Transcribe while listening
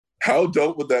How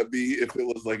dope would that be if it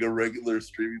was like a regular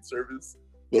streaming service,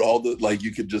 but all the like you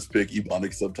could just pick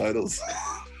Ebonics subtitles,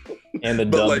 And the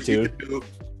but dub like too.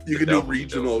 you could do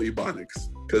regional Ebonics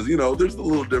because there's the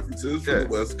little differences from the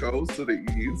West Coast to the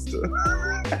East.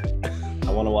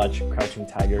 I want to watch Crouching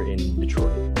Tiger in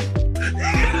Detroit.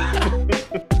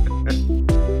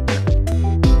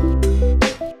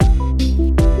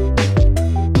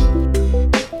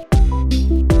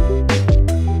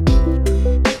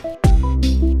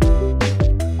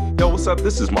 Yo, what's up?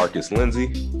 This is Marcus Lindsay.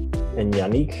 And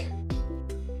Yannick.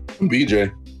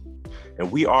 BJ.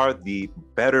 And we are the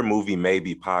Better Movie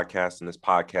Maybe podcast. In this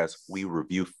podcast, we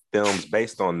review films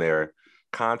based on their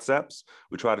concepts.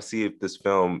 We try to see if this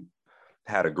film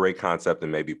had a great concept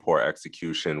and maybe poor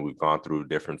execution. We've gone through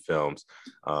different films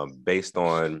based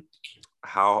on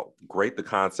how great the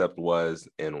concept was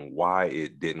and why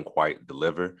it didn't quite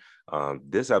deliver.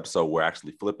 This episode, we're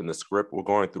actually flipping the script. We're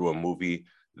going through a movie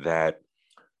that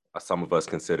some of us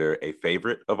consider a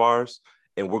favorite of ours.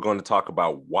 And we're going to talk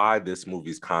about why this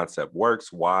movie's concept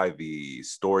works, why the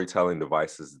storytelling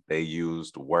devices they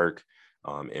used work,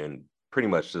 and pretty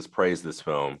much just praise this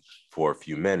film for a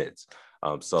few minutes.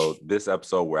 So this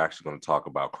episode, we're actually going to talk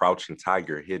about Crouching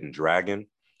Tiger, Hidden Dragon.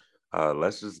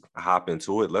 Let's just hop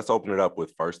into it. Let's open it up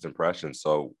with first impressions.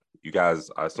 So you guys,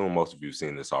 I assume most of you have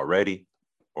seen this already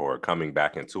or coming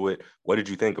back into it. What did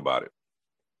you think about it?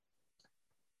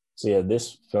 So yeah,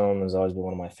 this film has always been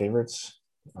one of my favorites.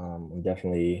 I'm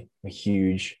definitely a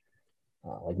huge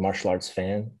martial arts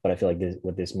fan, but I feel like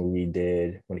what this movie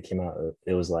did when it came out,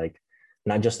 it was like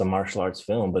not just a martial arts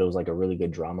film, but it was like a really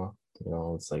good drama.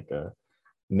 It's like a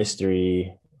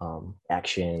mystery,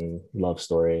 action, love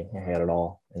story. I had it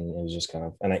all, and it was just kind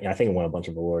of, and I think it won a bunch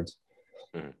of awards,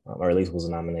 or at least was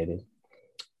nominated.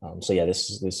 So yeah, this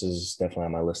is definitely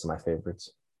on my list of my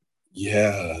favorites.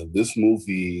 Yeah, this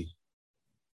movie.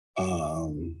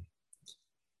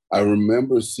 I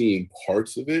remember seeing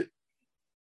parts of it,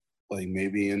 like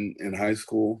maybe in high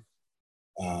school.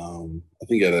 I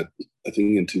think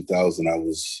in 2000 I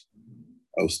was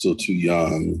still too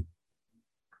young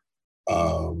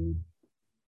to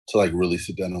like really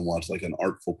sit down and watch like an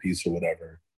artful piece or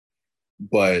whatever.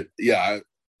 But yeah,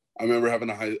 I remember having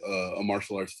a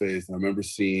martial arts phase, and I remember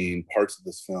seeing parts of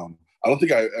this film. I don't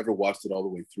think I ever watched it all the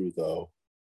way through though,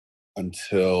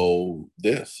 until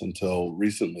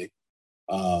recently.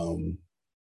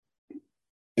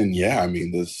 And yeah, I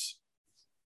mean, this,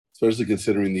 especially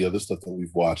considering the other stuff that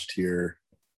we've watched here,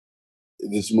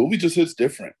 this movie just hits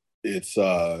different. It's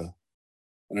and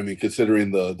I mean,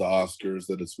 considering the Oscars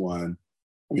that it's won,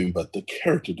 I mean, but the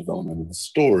character development of the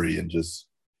story and just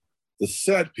the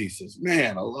set pieces,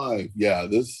 man, alive. Yeah,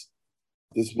 this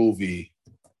movie,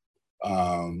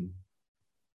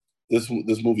 this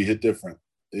movie hit different.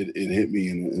 It hit me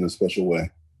in a special way.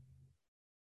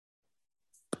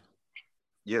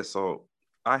 Yeah, so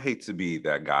I hate to be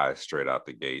that guy straight out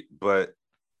the gate, but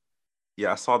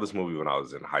yeah, I saw this movie when I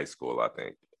was in high school, I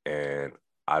think, and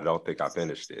I don't think I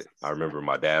finished it. I remember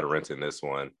my dad renting this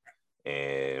one,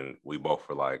 and we both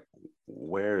were like,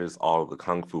 where is all of the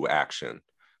kung fu action?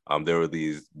 There were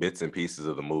these bits and pieces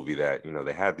of the movie that,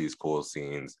 they had these cool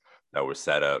scenes that were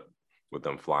set up with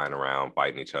them flying around,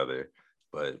 fighting each other.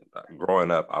 But growing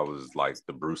up, I was like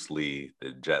the Bruce Lee,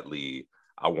 the Jet Li.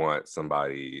 I want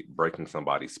somebody breaking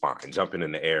somebody's spine, jumping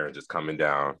in the air and just coming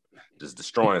down, just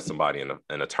destroying somebody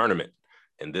in a tournament.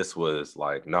 And this was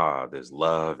like, nah, there's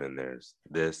love and there's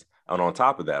this. And on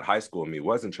top of that, high school me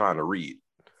wasn't trying to read.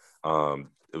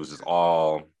 It was just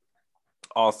all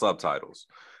subtitles.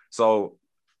 So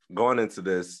going into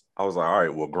this, I was like, all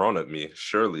right, well, grown-up me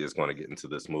surely is going to get into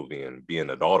this movie and be an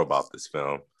adult about this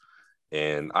film.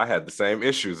 And I had the same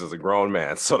issues as a grown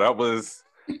man. So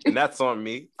that's on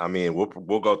me. I mean,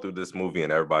 we'll go through this movie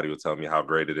and everybody will tell me how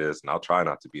great it is. And I'll try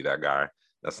not to be that guy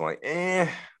that's like,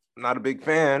 not a big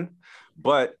fan.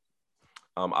 But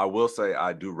I will say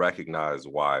I do recognize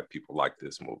why people like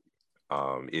this movie.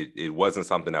 It wasn't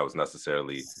something that was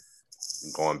necessarily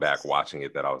going back watching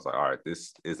it that I was like, all right,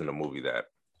 this isn't a movie that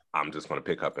I'm just going to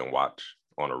pick up and watch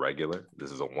on a regular.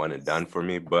 This is a one and done for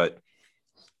me. But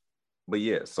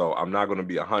yeah, so I'm not going to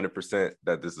be 100%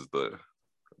 that this is the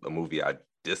movie I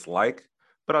dislike,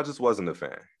 but I just wasn't a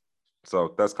fan.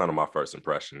 So that's kind of my first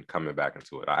impression coming back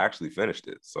into it. I actually finished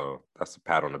it, so that's a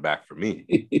pat on the back for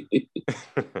me.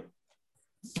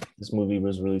 This movie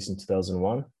was released in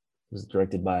 2001. It was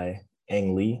directed by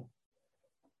Ang Lee.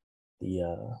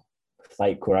 The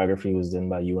fight choreography was done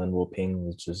by Yuan Wuoping,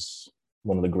 which is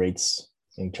one of the greats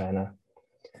in China.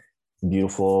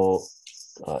 Beautiful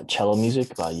cello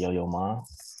music by Yo-Yo Ma.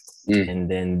 And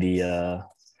then the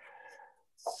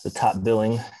top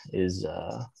billing is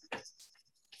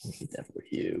Let me get that for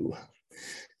you.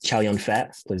 Chow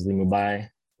Yun-fat plays Li Mubai.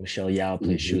 Michelle Yao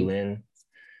plays Shu Lin.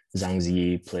 Zhang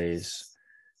Ziyi plays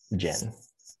Jen.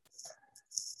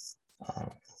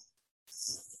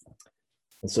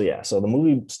 And so the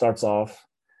movie starts off.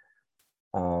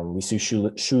 We see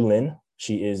Shu Lin.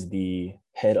 She is the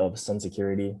head of Sun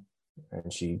Security,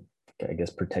 and she, I guess,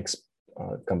 protects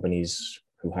companies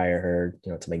who hire her,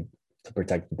 to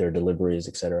protect their deliveries,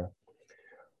 etc.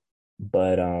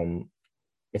 But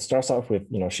it starts off with,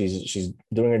 she's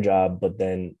doing her job, but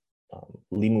then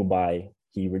Li Mubai,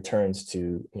 he returns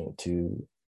to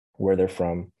where they're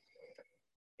from,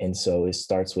 and so it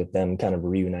starts with them kind of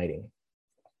reuniting.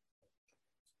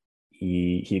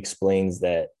 He explains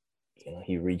that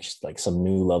he reached like some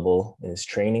new level in his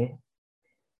training,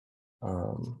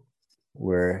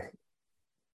 where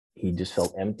he just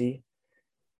felt empty.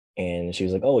 And she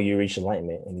was like, "Oh, you reached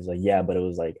enlightenment." And he's like, "Yeah, but it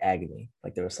was like agony.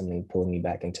 Like there was something pulling me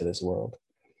back into this world."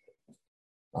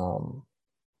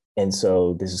 And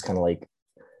so this is kind of like,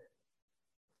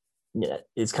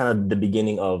 it's kind of the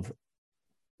beginning of,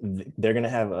 they're going to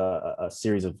have a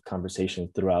series of conversations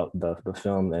throughout the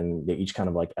film, and they each kind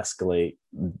of like escalate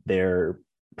their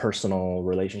personal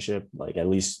relationship, like at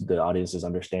least the audience's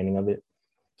understanding of it.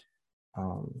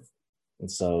 And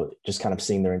so just kind of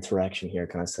seeing their interaction here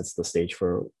kind of sets the stage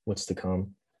for what's to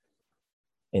come.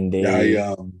 And they,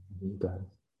 go ahead.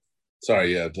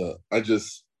 Sorry, yeah.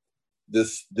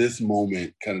 This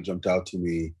moment kind of jumped out to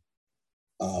me.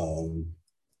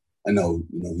 I know,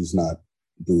 he's not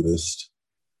Buddhist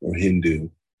or Hindu,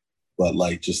 but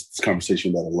like just this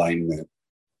conversation about alignment.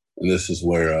 And this is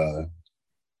where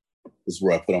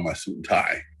I put on my suit and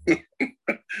tie.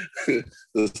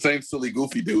 The same silly,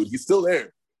 goofy dude, he's still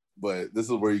there. But this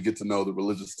is where you get to know the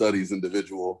religious studies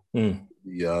individual,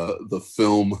 the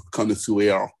film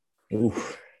connoisseur.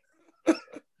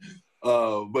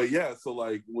 But yeah, so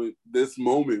like with this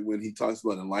moment when he talks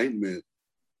about enlightenment,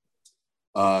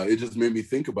 it just made me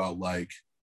think about like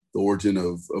the origin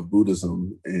of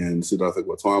Buddhism. And Siddhartha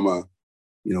Gautama,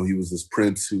 he was this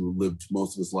prince who lived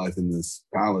most of his life in this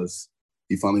palace.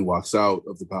 He finally walks out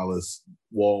of the palace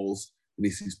walls and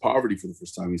he sees poverty for the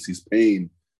first time. He sees pain,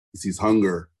 he sees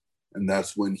hunger. And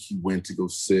that's when he went to go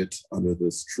sit under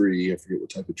this tree, I forget what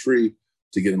type of tree,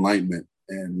 to get enlightenment,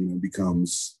 and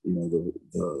becomes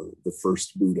the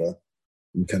first Buddha,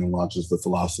 and kind of launches the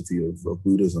philosophy of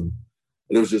Buddhism.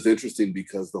 And it was just interesting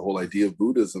because the whole idea of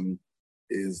Buddhism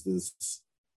is this,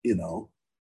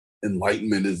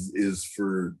 enlightenment is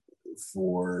for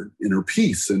inner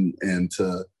peace and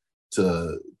to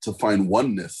find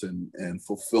oneness and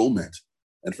fulfillment.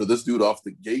 And for this dude off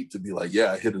the gate to be like,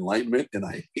 yeah, I hit enlightenment and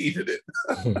I hated it.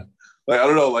 Like, I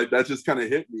don't know, like that just kind of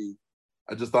hit me.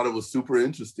 I just thought it was super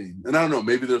interesting. And I don't know,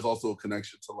 maybe there's also a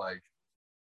connection to like,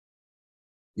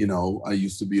 I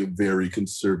used to be a very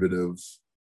conservative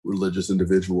religious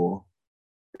individual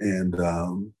and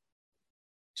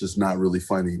just not really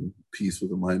finding peace with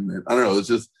enlightenment. I don't know, it's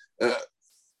just,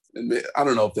 I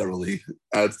don't know if that really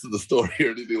adds to the story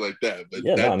or anything like that. But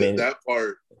that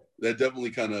part, that definitely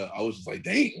kind of, I was just like,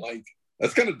 dang, like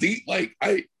that's kind of deep. Like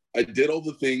I did all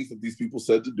the things that these people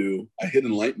said to do. I hit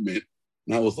enlightenment,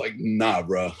 and I was like, nah,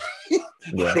 bro,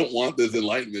 I don't want this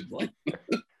enlightenment.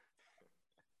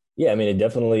 Yeah, I mean, it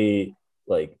definitely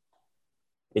like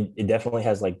it definitely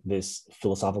has like this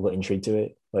philosophical intrigue to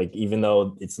it. Like even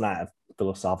though it's not a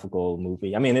philosophical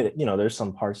movie, I mean, there's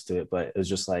some parts to it, but it's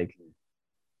just like,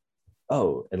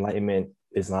 oh, enlightenment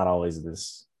is not always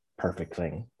this perfect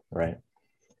thing, right?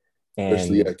 And,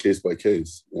 especially case by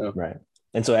case, yeah, right.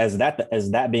 And so as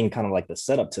that being kind of like the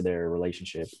setup to their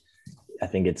relationship, I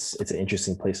think it's an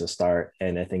interesting place to start,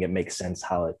 and I think it makes sense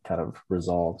how it kind of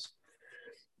resolves.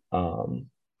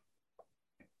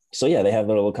 So yeah, they have a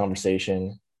little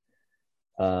conversation.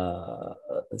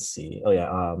 Let's see. Oh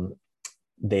yeah,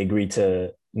 they agree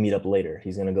to meet up later.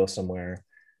 He's gonna go somewhere.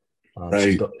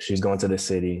 Right. She's going to the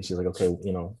city. She's like, okay,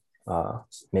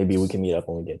 maybe we can meet up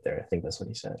when we get there. I think that's what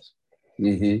he says.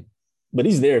 Mm-hmm. But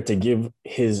he's there to give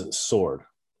his sword,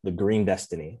 the Green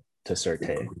Destiny, to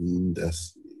Surte. Green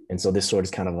Destiny. And so this sword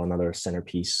is kind of another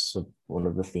centerpiece of one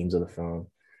of the themes of the film.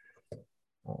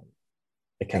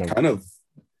 It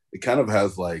kind of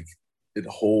has like, it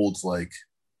holds like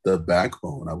the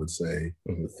backbone, I would say,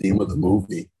 the theme of the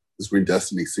movie. This Green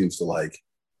Destiny seems to like,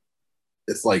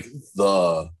 it's like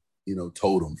the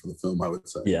totem for the film, I would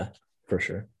say. Yeah, for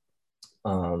sure.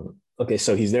 Okay,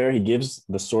 so he's there. He gives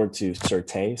the sword to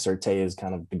Surte. Surte is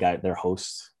kind of the guy, their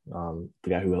host, the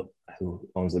guy who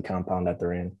owns the compound that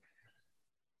they're in.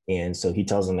 And so he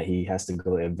tells him that he has to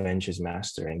go avenge his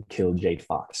master and kill Jade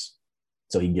Fox.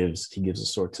 So he gives the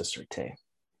sword to Surte.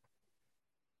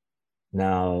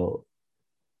 Now,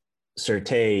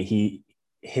 Surtay,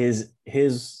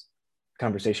 his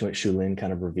conversation with Shulin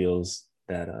kind of reveals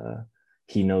that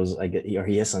he knows, or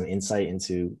he has some insight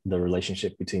into the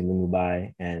relationship between Liu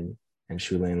Mubai and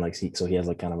Shulin. Like, so he has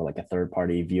like kind of like a third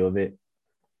party view of it.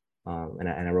 And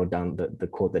I wrote down the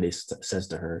quote that he says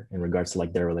to her in regards to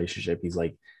like their relationship. He's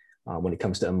like, when it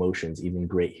comes to emotions, even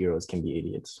great heroes can be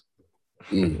idiots.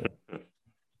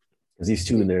 Because these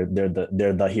two,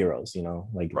 they're the heroes, you know,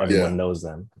 like everyone knows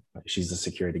them. Like, she's the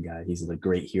security guy. He's the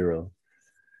great hero.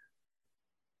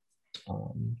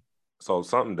 So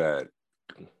something that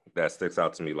sticks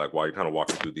out to me, like while you're kind of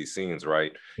walking through these scenes,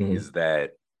 right, is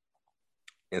that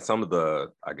in some of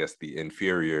the, I guess, the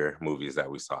inferior movies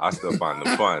that we saw, I still find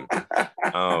them fun.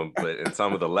 But in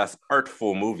some of the less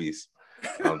artful movies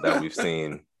that we've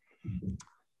seen,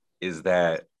 is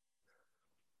that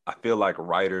I feel like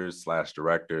writers /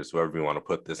 directors, whoever you want to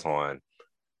put this on,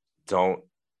 don't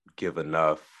give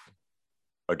enough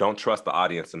or don't trust the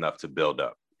audience enough to build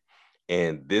up.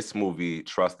 And this movie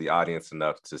trusts the audience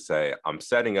enough to say, I'm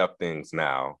setting up things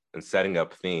now and setting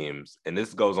up themes. And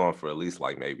this goes on for at least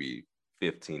like maybe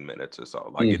 15 minutes or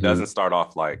so. Like it doesn't start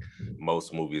off like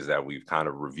most movies that we've kind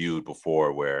of reviewed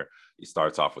before, where it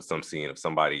starts off with some scene of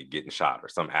somebody getting shot or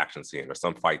some action scene or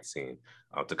some fight scene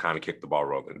to kind of kick the ball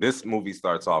rolling. This movie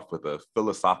starts off with a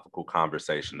philosophical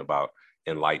conversation about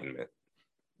enlightenment.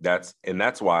 That's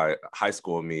why high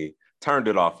school me turned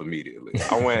it off immediately.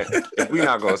 I went, if we're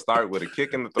not going to start with a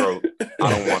kick in the throat,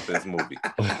 I don't want this movie.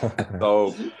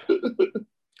 So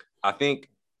I think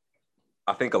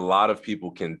a lot of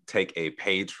people can take a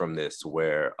page from this,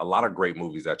 where a lot of great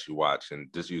movies that you watch, and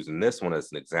just using this one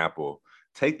as an example,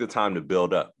 take the time to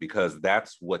build up, because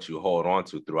that's what you hold on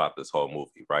to throughout this whole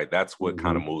movie, right? That's what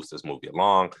kind of moves this movie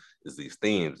along, is these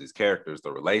themes, these characters,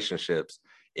 the relationships.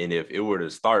 And if it were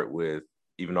to start with,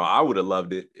 even though I would have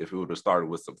loved it if it would have started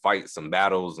with some fights, some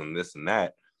battles, and this and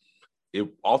that, it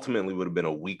ultimately would have been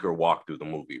a weaker walk through the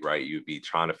movie, right? You'd be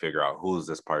trying to figure out, who is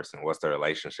this person? What's their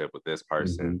relationship with this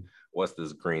person? What's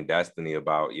this green destiny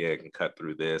about? Yeah, it can cut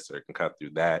through this or it can cut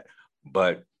through that.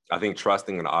 But I think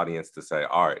trusting an audience to say,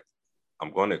 all right,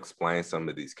 I'm going to explain some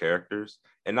of these characters,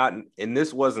 and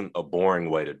this wasn't a boring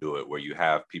way to do it, where you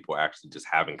have people actually just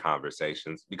having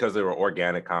conversations, because they were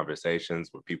organic conversations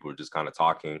where people were just kind of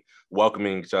talking,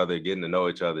 welcoming each other, getting to know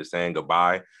each other, saying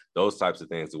goodbye, those types of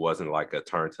things. It wasn't like a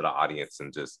turn to the audience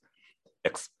and just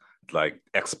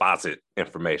exposit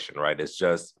information, right? It's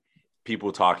just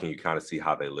people talking. You kind of see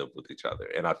how they live with each other.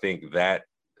 And I think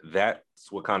that's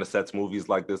what kind of sets movies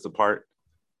like this apart,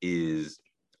 is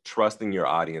trusting your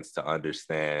audience to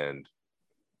understand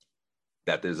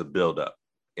that there's a buildup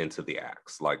into the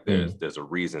acts. Like there's a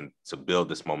reason to build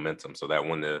this momentum, so that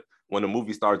when the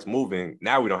movie starts moving,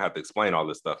 now we don't have to explain all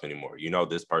this stuff anymore. You know,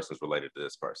 this person's related to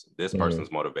this person. This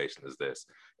person's motivation is this.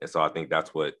 And so I think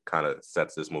that's what kind of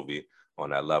sets this movie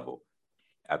on that level.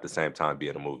 At the same time,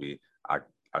 being a movie, I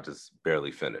just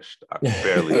barely finished.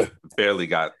 I barely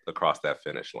got across that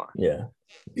finish line. Yeah.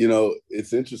 You know,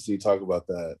 it's interesting to talk about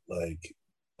that, like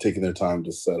taking their time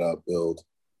to set up, build.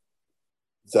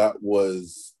 That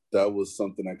was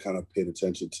something I kind of paid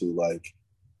attention to. Like,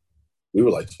 we were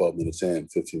like 12 minutes in,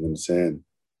 15 minutes in,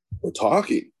 we're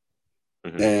talking.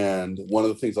 And one of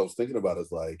the things I was thinking about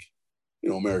is, like, you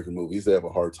know, American movies, they have a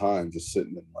hard time just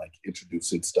sitting and like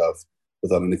introducing stuff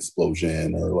without an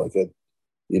explosion or like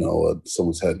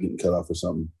someone's head getting cut off or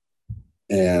something.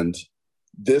 And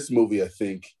this movie, I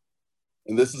think,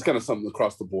 and this is kind of something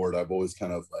across the board, I've always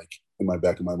kind of like in my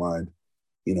back of my mind,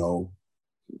 you know,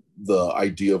 the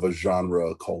idea of a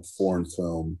genre called foreign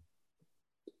film.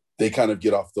 They kind of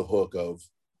get off the hook of,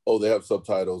 oh, they have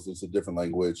subtitles, it's a different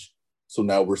language, so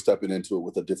now we're stepping into it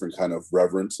with a different kind of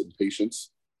reverence and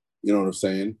patience. You know what I'm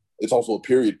saying? It's also a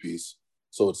period piece,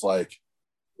 so it's like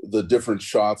the different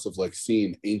shots of like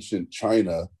seeing ancient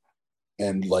China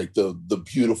and like the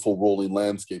beautiful rolling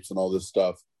landscapes and all this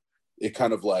stuff. It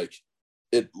kind of like,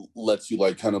 it lets you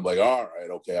like kind of like, all right,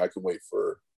 okay, I can wait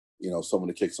for, you know, someone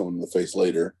to kick someone in the face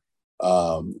later.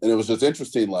 And it was just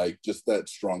interesting, like just that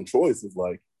strong choice of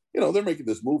like, you know, they're making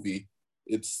this movie.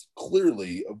 It's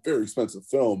clearly a very expensive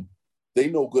film. They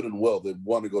know good and well they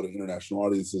want to go to international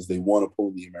audiences. They want to pull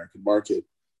in the American market.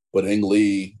 But Ang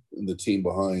Lee and the team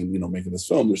behind, you know, making this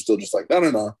film, they're still just like,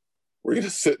 no. We're going to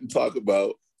sit and talk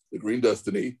about the Green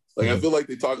Destiny. Like, I feel like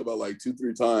they talk about like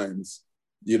 2-3 times,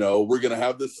 you know, we're going to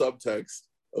have this subtext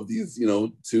of these, you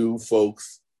know, two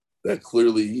folks that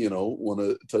clearly, you know, want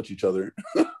to touch each other.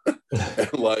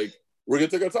 And like, we're going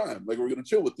to take our time. Like, we're going to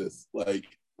chill with this. Like,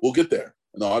 we'll get there.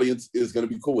 And the audience is going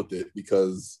to be cool with it,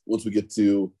 because once we get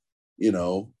to, you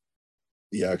know,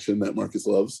 the action that Marcus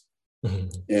loves,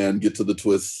 and get to the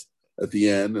twists at the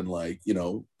end and like, you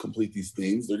know, complete these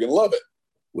things, they're gonna love it.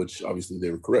 Which obviously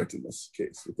they were correct in this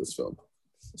case with this film.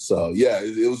 So yeah,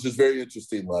 it was just very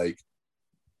interesting. Like,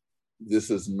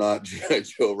 this is not G.I.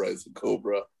 Joe Rise of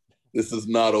Cobra. This is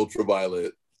not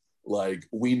Ultraviolet. Like,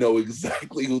 we know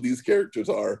exactly who these characters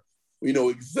are. We know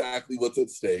exactly what's at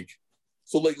stake.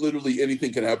 So like literally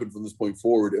anything can happen from this point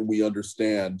forward, and we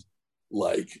understand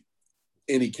like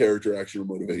any character action or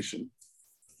motivation.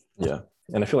 Yeah.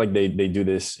 And I feel like they do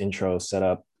this intro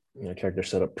setup, you know, character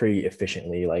setup pretty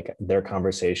efficiently. Like their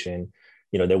conversation,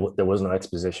 you know, there was no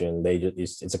exposition. They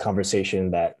just, it's a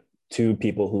conversation that two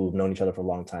people who've known each other for a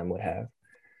long time would have.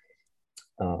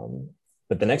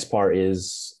 But the next part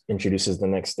introduces the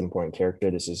next important character.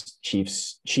 This is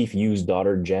Chief Yu's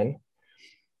daughter, Jen.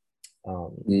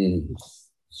 And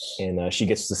she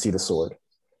gets to see the sword.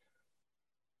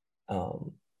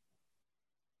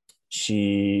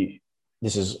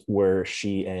 This is where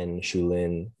she and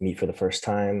Shulin meet for the first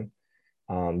time.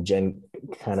 Jen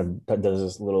kind of does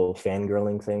this little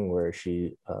fangirling thing where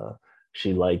she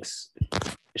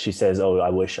says, "Oh, I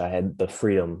wish I had the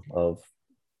freedom of,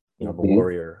 you know, a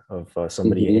warrior, of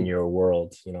somebody in your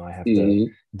world. You know, I have to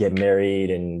get married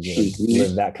and, you know,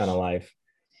 live that kind of life."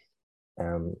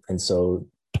 And so,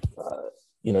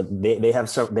 you know,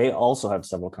 they also have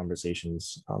several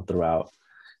conversations throughout.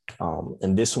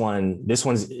 And this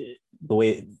one's the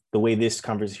way this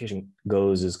conversation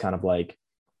goes is kind of like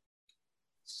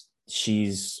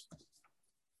she's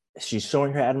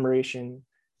showing her admiration,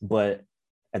 but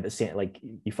at the same, like,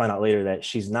 you find out later that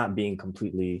she's not being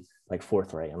completely like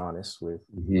forthright and honest with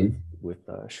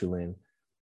Shulin,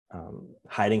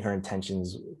 hiding her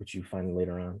intentions, which you find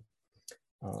later on.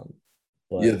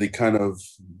 But yeah, they kind of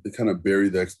bury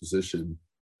the exposition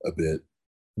a bit.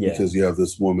 Yeah. Because you have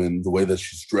this woman, the way that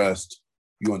she's dressed,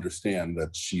 you understand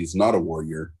that she's not a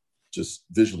warrior, just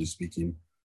visually speaking.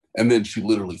 And then she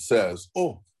literally says,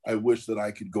 "Oh, I wish that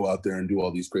I could go out there and do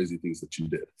all these crazy things that you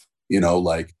did." You know,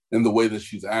 like, and the way that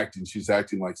she's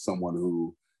acting like someone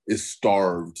who is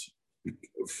starved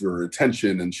for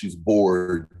attention, and she's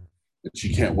bored and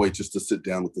she can't wait just to sit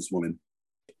down with this woman.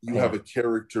 You have a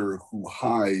character who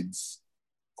hides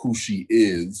who she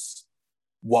is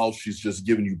while she's just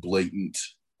giving you blatant,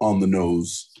 on the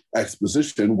nose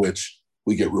exposition, which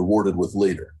we get rewarded with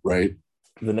later, right?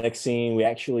 The next scene, we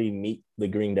actually meet the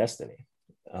Green Destiny.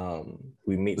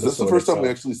 We meet. Is this the first time we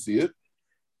actually see it?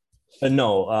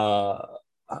 No,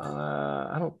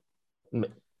 I don't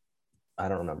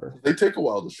remember. They take a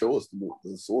while to show us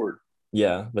the sword.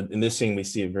 Yeah, but in this scene, we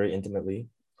see it very intimately.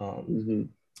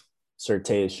 Sir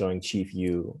Tay is showing Chief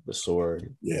Yu the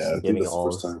sword. Yeah, giving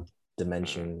all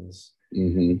dimensions,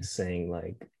 saying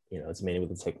like, you know, it's made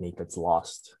with a technique that's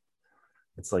lost.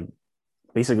 It's like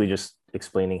basically just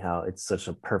explaining how it's such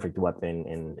a perfect weapon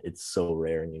and it's so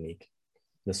rare and unique.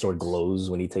 The sword glows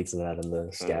when he takes it out of the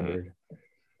scabbard.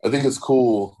 I think it's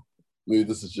cool. Maybe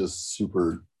this is just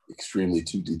super extremely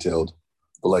too detailed,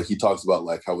 but like he talks about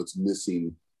like how it's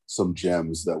missing some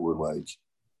gems that were like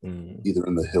either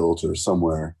in the hilt or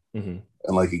somewhere. And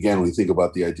like, again, when you think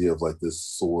about the idea of like this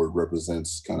sword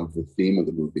represents kind of the theme of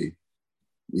the movie,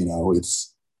 you know,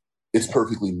 it's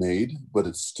perfectly made, but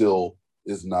it still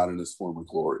is not in its former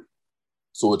glory.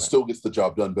 So it still gets the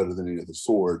job done better than any other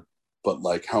sword, but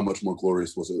like how much more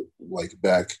glorious was it like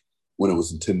back when it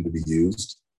was intended to be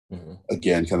used?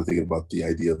 Again, kind of thinking about the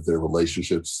idea of their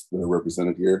relationships that are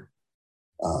represented here.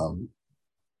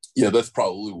 Yeah, that's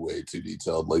probably way too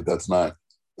detailed. Like that's not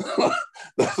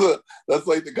that's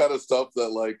like the kind of stuff that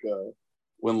like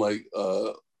when like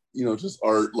you know, just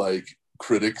art like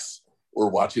critics or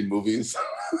watching movies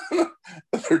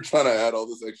they're trying to add all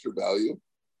this extra value.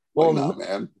 Well, like, nah,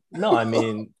 man. No, I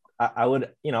mean, I would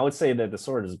say that the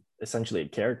sword is essentially a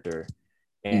character,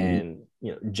 and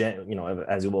you know, Jen, you know,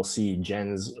 as you will see,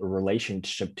 Jen's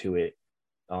relationship to it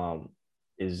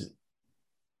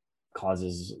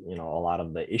causes, you know, a lot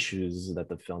of the issues that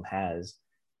the film has.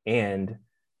 And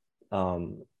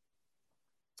you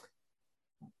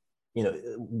know,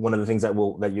 one of the things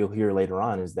that you'll hear later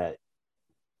on is that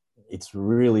it's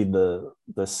really the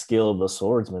skill of the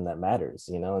swordsman that matters,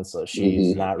 you know. And so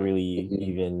she's not really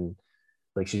even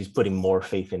like, she's putting more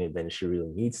faith in it than she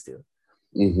really needs to.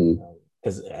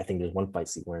 Because I think there's one fight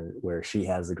scene where she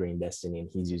has the Green Destiny and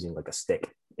he's using like a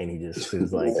stick, and he just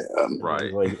is like,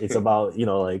 right, like it's about, you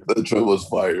know, like the trick was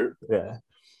fire. Yeah.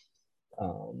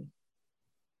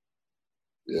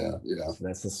 Yeah. So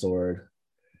that's the sword.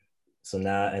 So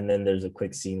now, and then there's a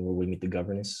quick scene where we meet the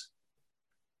governess.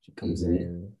 She comes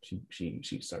in, she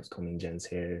starts combing Jen's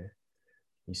hair.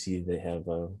 You see they have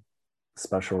a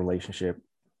special relationship.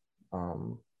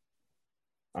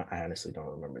 I honestly don't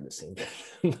remember the scene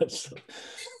much, so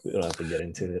we don't have to get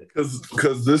into it.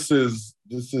 Because this is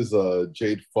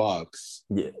Jade Fox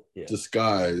Yeah.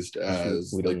 disguised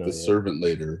as We don't like know the yet. servant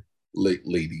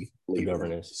lady, The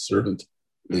governess. servant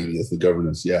lady as the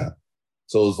governess. Yeah.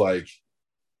 So it was like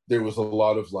there was a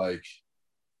lot of like,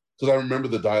 because I remember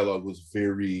the dialogue was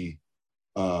very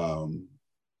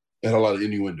it had a lot of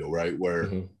innuendo, right?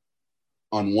 Where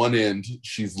on one end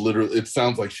she's literally, it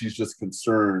sounds like she's just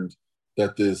concerned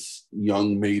that this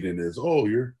young maiden is, oh,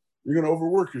 you're gonna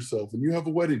overwork yourself and you have a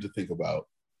wedding to think about.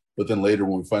 But then later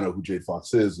when we find out who Jade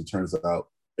Fox is, it turns out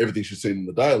everything she's saying in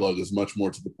the dialogue is much more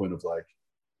to the point of like,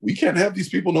 we can't have these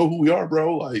people know who we are,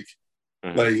 bro. Like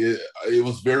it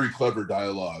was very clever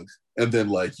dialogue. And then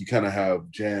like you kind of have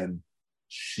Jen,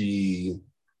 she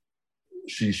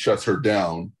shuts her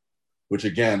down, which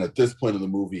again at this point in the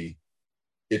movie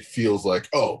it feels like,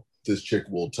 oh, this chick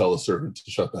will tell a servant to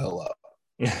shut the hell up.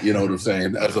 You know what I'm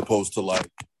saying? As opposed to like,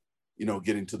 you know,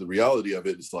 getting to the reality of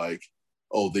it, it's like,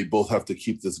 oh, they both have to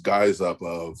keep this guise up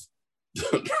of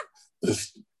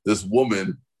this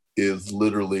woman is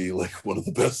literally like one of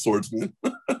the best swordsmen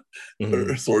or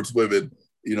swordswomen,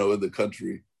 you know, in the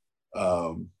country.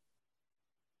 Yeah,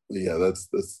 that's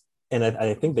and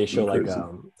I think they show like crazy.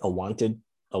 a wanted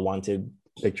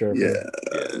picture of her.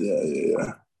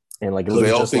 Yeah. And like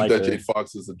they all just think like that her. Jade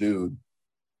Fox is a dude.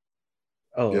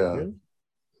 Oh, yeah.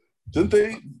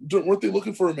 Really? Weren't they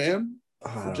looking for a man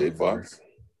for Jade Fox?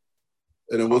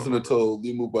 And it wasn't until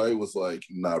Lee Mubai was like,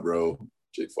 nah, bro,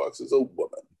 Jade Fox is a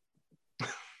woman.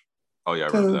 Oh yeah, I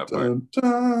remember that part.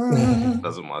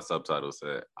 That's what my subtitle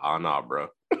said. Ah, nah, bro.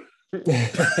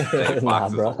 Jade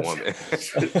Fox is a woman.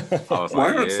 I was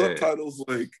Why aren't subtitles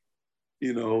like,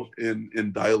 you know,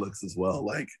 in dialects as well,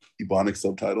 like Ebonic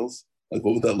subtitles? Like,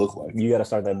 what would that look like? You got to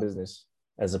start that business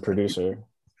as a producer.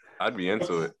 I'd be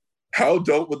into it. How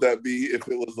dope would that be if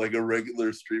it was like a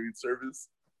regular streaming service,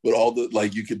 but all the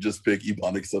like you could just pick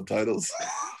Ebonic subtitles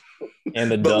and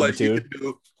the dub like, too.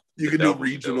 You could do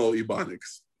regional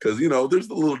Ebonics because you know there's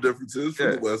the little differences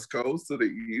from the West Coast to the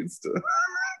East.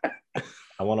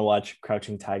 I want to watch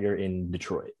Crouching Tiger in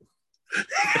Detroit.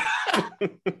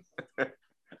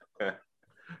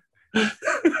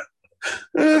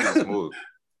 That's smooth.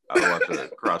 I watch a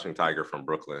Crouching Tiger from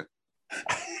Brooklyn.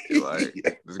 Like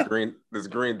this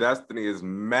green destiny is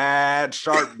mad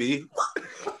sharp, B.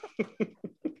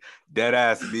 Dead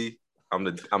ass, B. I'm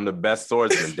the best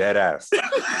swordsman, dead ass.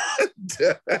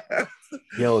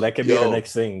 Yo, that could be our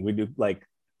next thing. We do like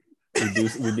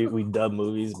we dub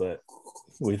movies, but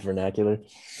with vernacular.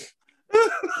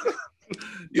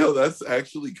 Yo, that's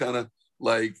actually kind of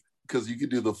like, because you could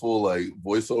do the full like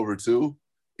voiceover too.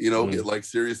 You know, get like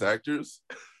serious actors.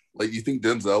 Like, you think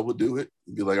Denzel would do it?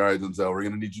 He'd be like, all right, Denzel, we're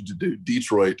going to need you to do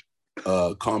Detroit,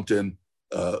 Compton,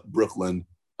 Brooklyn,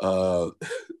 and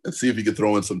see if you could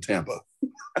throw in some Tampa.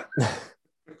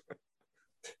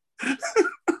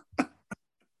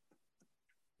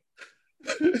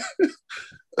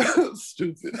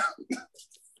 Stupid.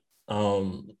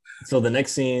 So the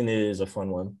next scene is a fun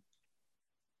one.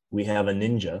 We have a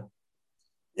ninja.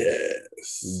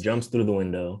 Yes. He jumps through the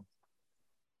window.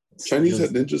 Chinese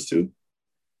had ninjas too?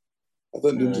 I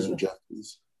thought ninjas were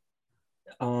Japanese.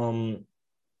 Well,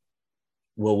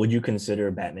 would you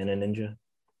consider Batman a ninja?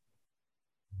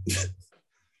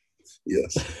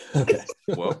 Yes. Okay.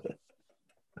 Well,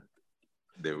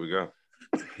 there we go.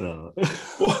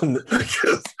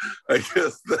 I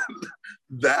guess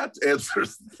that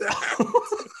answers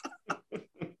that.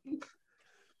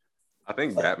 I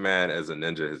think Batman as a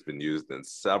ninja has been used in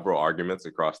several arguments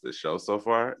across this show so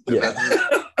far. Yeah.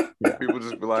 People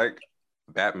just be like,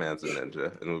 Batman's a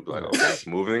ninja, and we'll be like, okay,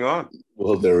 moving on.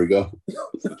 Well, there we go.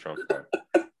 It's the Trump card.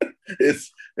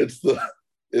 It's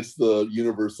the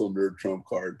universal nerd Trump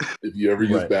card. If you ever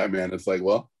use Batman, it's like,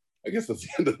 well, I guess that's the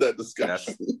end of that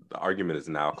discussion. The argument is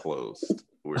now closed.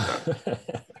 We're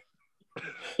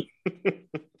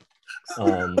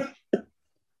done.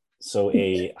 So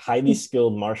a highly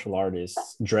skilled martial artist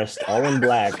dressed all in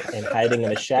black and hiding in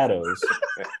the shadows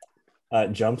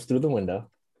jumps through the window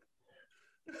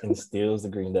and steals the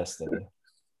Green Destiny.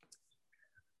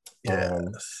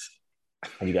 Yes.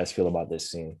 How do you guys feel about this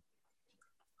scene?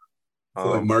 I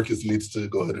feel like Marcus needs to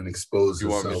go ahead and expose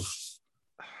himself.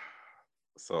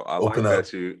 So I like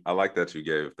that you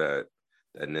gave that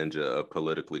ninja a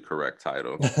politically correct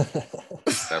title.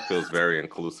 That feels very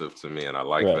inclusive to me, and I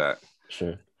like that.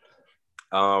 Sure.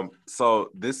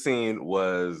 So this scene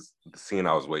was the scene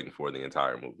I was waiting for the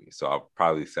entire movie. So I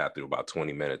probably sat through about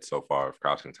 20 minutes so far of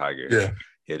Crouching Tiger,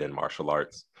 hidden martial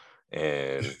arts.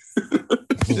 And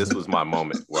this was my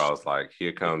moment where I was like,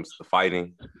 here comes the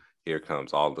fighting. here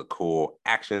comes all the cool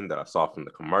action that I saw from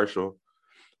the commercial.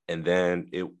 And then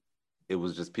it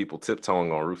was just people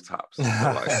tiptoeing on rooftops for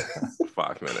like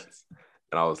 5 minutes.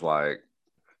 And I was like,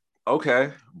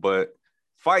 okay, but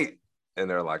fight. And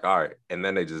they're like, all right. And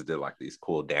then they just did like these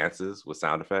cool dances with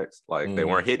sound effects. Like they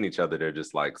weren't hitting each other. They're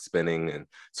just like spinning and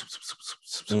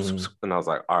and I was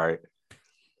like, all right,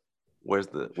 where's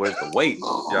the weight?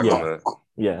 Y'all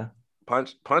gonna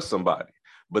punch somebody.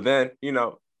 But then, you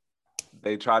know,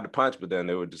 they tried to punch, but then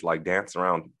they would just like dance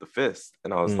around the fist.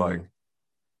 And I was like,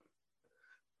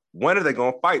 when are they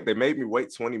going to fight? They made me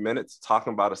wait 20 minutes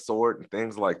talking about a sword and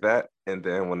things like that. And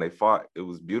then when they fought, it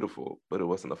was beautiful, but it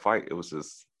wasn't a fight. It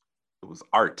was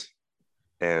art.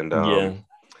 And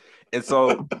and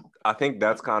so I think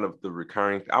that's kind of the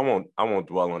recurring. I won't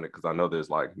dwell on it because I know there's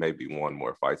like maybe one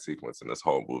more fight sequence in this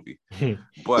whole movie.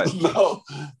 But no,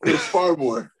 there's far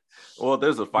more. Well,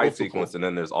 there's a fight sequence and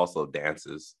then there's also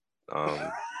dances.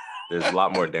 There's a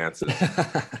lot more dances,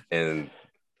 and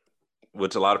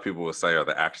which a lot of people will say are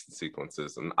the action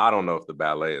sequences. And I don't know if the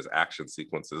ballet is action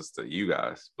sequences to you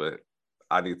guys, but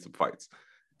I need some fights.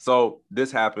 So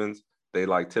this happens. They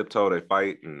like tiptoe, they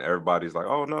fight, and everybody's like,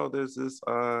 oh no, there's this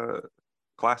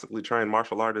classically trained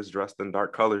martial artist dressed in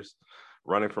dark colors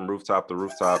running from rooftop to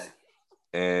rooftop.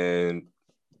 And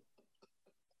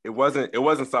it wasn't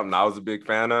something I was a big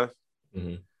fan of.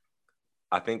 Mm-hmm.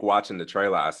 I think watching the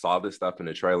trailer, I saw this stuff in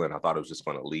the trailer and I thought it was just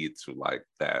going to lead to like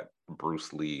that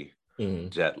Bruce Lee,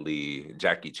 Jet Li,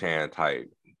 Jackie Chan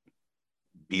type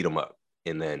beat 'em up.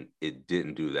 And then it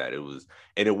didn't do that.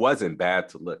 It wasn't bad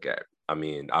to look at. I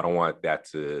mean, I don't want that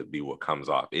to be what comes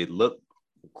off. It looked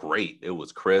great. It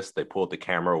was crisp. They pulled the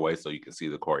camera away so you can see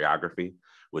the choreography,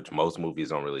 which most movies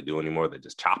don't really do anymore. They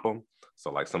just chop them. So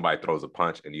like somebody throws a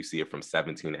punch and you see it from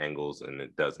 17 angles and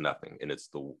it does nothing. And it's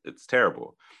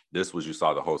terrible. This was, you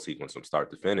saw the whole sequence from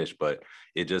start to finish, but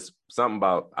it just something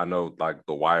about, I know like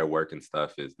the wire work and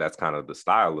stuff that's kind of the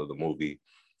style of the movie.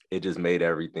 It just made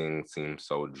everything seem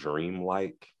so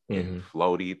dreamlike and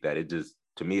floaty that it just,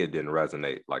 to me, it didn't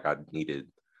resonate. Like I needed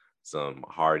some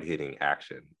hard hitting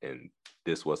action and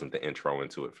this wasn't the intro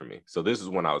into it for me. So this is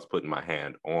when I was putting my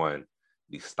hand on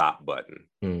the stop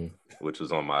button, which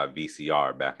was on my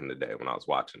VCR back in the day when I was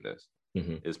watching this.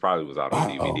 It probably was out on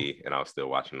DVD and I was still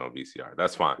watching on VCR.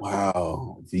 That's fine.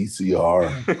 Wow,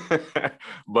 VCR.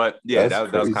 But yeah,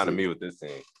 that was kind of me with this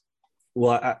scene.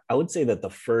 Well, I would say that the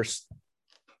first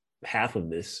half of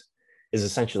this is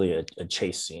essentially a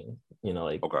chase scene. You know,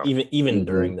 like even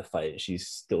during the fight, she's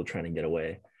still trying to get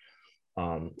away.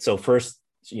 So first,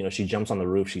 you know, she jumps on the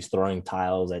roof. She's throwing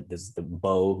tiles at the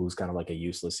Bo, who's kind of like a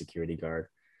useless security guard.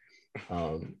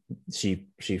 She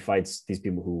fights these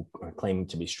people who are claiming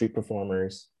to be street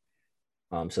performers.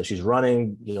 So she's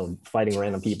running, you know, fighting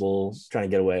random people, trying to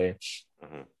get away.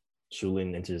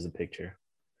 Shulin enters the picture.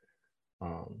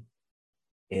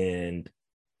 And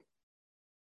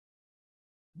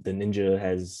the ninja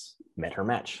has met her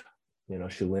match. You know,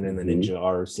 Shulin and the ninja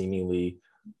are seemingly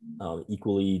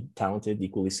equally talented,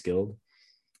 equally skilled.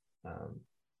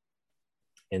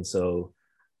 And so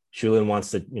Shulin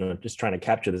wants to, you know, just trying to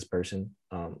capture this person,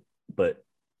 but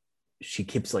she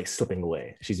keeps like slipping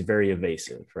away. She's very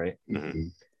evasive, right?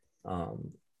 And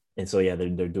so yeah,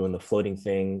 they're doing the floating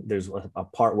thing. There's a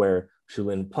part where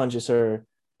Shulin punches her,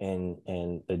 and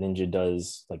the ninja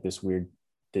does like this weird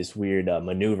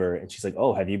maneuver, and she's like,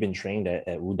 "Oh, have you been trained at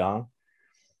Wudang?"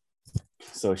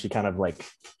 So she kind of like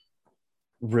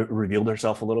revealed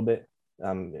herself a little bit,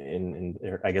 in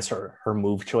her, I guess her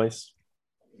move choice.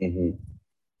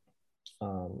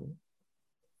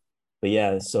 But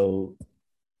yeah, so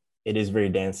it is very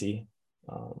dancey,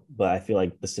 but I feel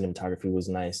like the cinematography was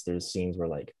nice. There's scenes where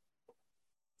like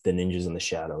the ninjas in the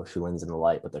shadow, Shulin's in the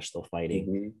light, but they're still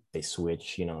fighting. They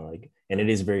switch, you know, like, and it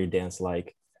is very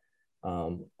dance-like.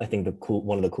 I think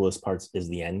one of the coolest parts is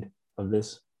the end of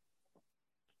this,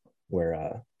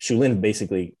 where Shulin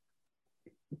basically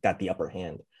got the upper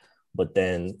hand, but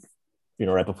then, you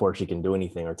know, right before she can do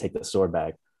anything or take the sword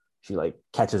back, she like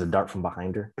catches a dart from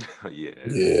behind her.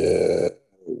 Yeah,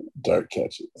 dart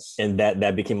catches, and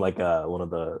that became like one of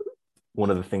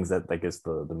the things that I guess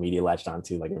the media latched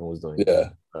onto. Like everyone was doing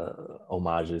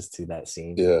homages to that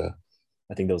scene. Yeah,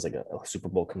 I think there was like a Super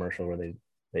Bowl commercial where they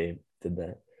did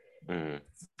that.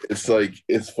 It's like,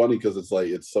 it's funny because it's like,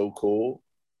 it's so cool,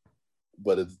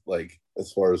 but it's like,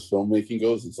 as far as filmmaking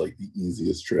goes, it's like the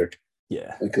easiest trick.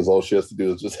 Yeah, because all she has to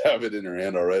do is just have it in her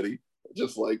hand already,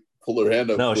 just like pull her hand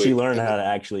up. No, quick. She learned how to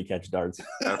actually catch darts.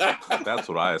 That's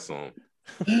what I assume.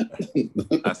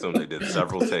 I assume they did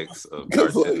several takes of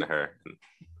darts like, hitting her.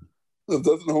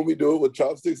 Doesn't homie do it with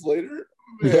chopsticks later?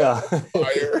 Man, yeah,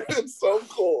 fire! It's so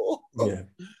cool. Yeah,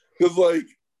 Because like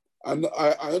I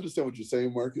understand what you're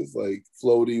saying, Marcus. Like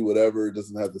floaty, whatever, it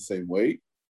doesn't have the same weight.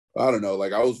 I don't know.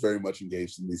 Like I was very much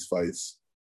engaged in these fights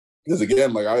because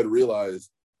again, like I had realized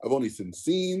I've only seen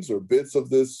scenes or bits of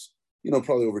this,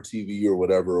 probably over TV or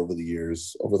whatever over the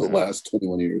years, over the last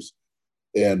 21 years.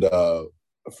 And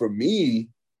for me,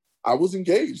 I was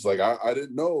engaged. Like I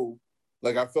didn't know.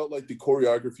 Like I felt like the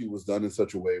choreography was done in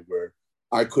such a way where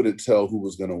I couldn't tell who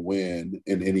was going to win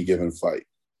in any given fight.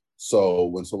 So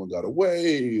when someone got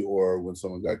away or when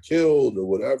someone got killed or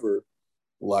whatever,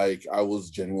 like I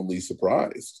was genuinely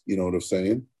surprised. You know what I'm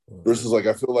saying? Versus like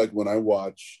I feel like when I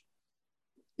watch,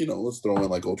 let's throw in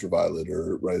like Ultraviolet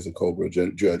or Rise of Cobra,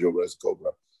 G.I. Joe Rise of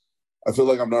Cobra. I feel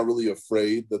like I'm not really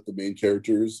afraid that the main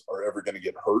characters are ever going to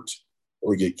get hurt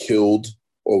or get killed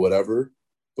or whatever.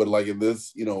 But like in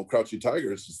this, Crouching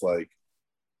Tiger, it's just like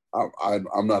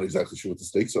I'm not exactly sure what the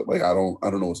stakes are. Like I don't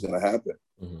know what's going to happen,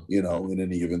 in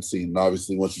any given scene. And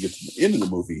obviously, once you get to the end of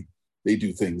the movie, they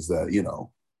do things that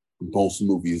most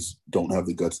movies don't have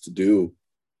the guts to do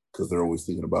because they're always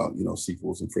thinking about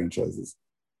sequels and franchises.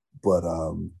 But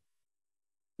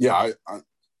yeah,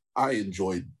 I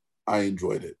enjoyed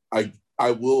it.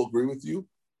 I will agree with you.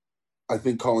 I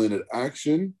think calling it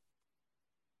action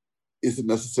isn't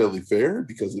necessarily fair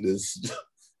because it is.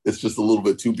 It's just a little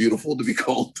bit too beautiful to be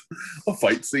called a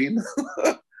fight scene.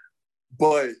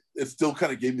 But it still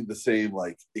kind of gave me the same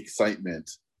like excitement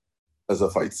as a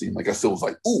fight scene. Like I still was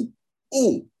like, ooh,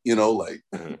 like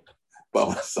by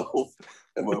myself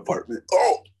in my apartment.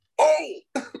 Oh,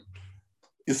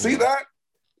 you see that?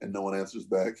 And no one answers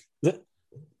back.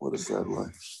 What a sad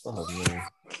life. Oh man.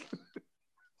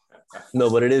 No,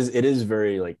 but it is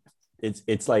very like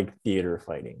it's like theater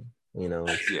fighting,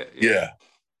 Yeah.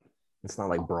 It's not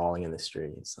like brawling in the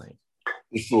street. It's like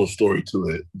there's still a story to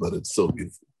it, but it's so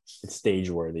beautiful. It's stage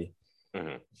worthy.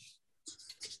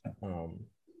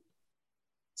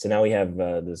 So now we have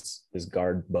this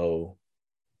guard Bo.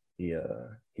 He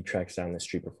tracks down the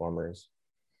street performers.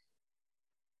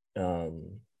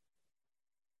 And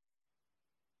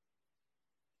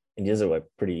he does it like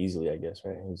pretty easily, I guess,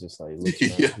 right? He's just like looks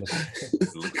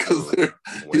because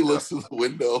he looks through the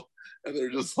window and they're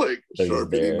just like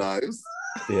sharpening knives.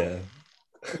 Yeah.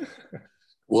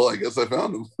 Well, I guess I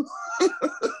found him.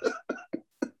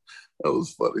 That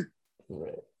was funny.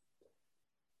 Right.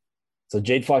 So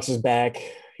Jade Fox is back.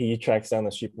 He tracks down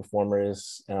the street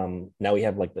performers. Now we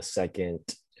have like the second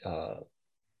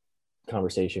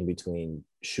conversation between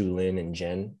Shulin and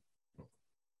Jen.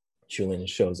 Shulin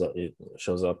shows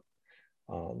up.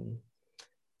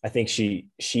 I think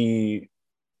she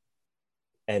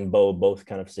and Bo both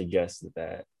kind of suggest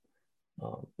that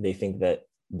they think that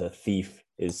the thief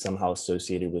is somehow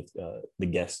associated with the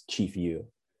guest Chief Yu,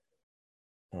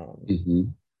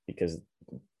 because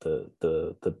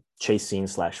the chase scene /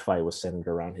 fight was centered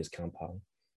around his compound.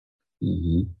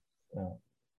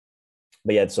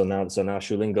 But yeah, so now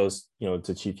Shulin goes,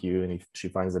 to Chief Yu, and she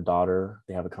finds the daughter.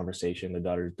 They have a conversation. The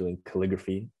daughter's doing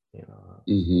calligraphy.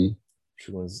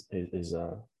 Shulin is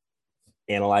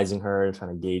analyzing her,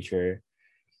 trying to gauge her.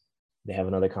 They have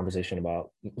another conversation about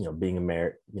being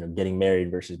married, getting married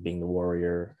versus being the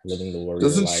warrior, living the warrior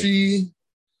life.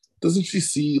 Doesn't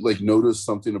she notice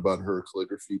something about her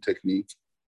calligraphy technique?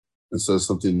 It says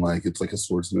something like it's like a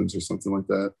swordsman's or something like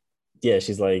that. Yeah,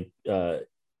 she's like, you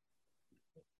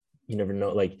never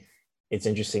know. Like, it's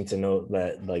interesting to know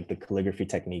that like the calligraphy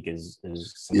technique is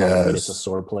it's a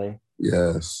sword play.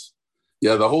 Yes.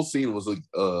 Yeah, the whole scene was like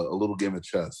a little game of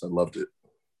chess. I loved it.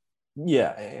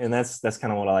 Yeah, and that's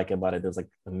kind of what I like about it. There's like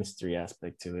a mystery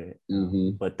aspect to it,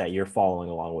 but that you're following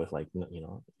along with, like,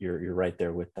 you're right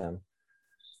there with them.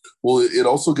 Well, it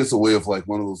also gets away of like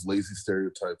one of those lazy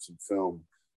stereotypes in film,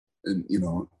 and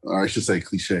I should say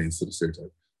cliche instead of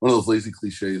stereotype. One of those lazy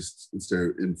cliches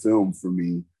in film for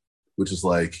me, which is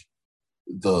like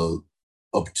the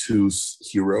obtuse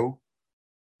hero.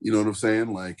 You know what I'm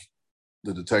saying? Like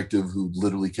the detective who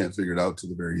literally can't figure it out to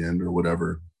the very end or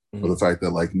whatever. Or the fact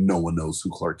that like no one knows who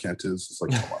Clark Kent is. It's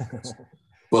like, come on.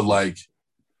 But like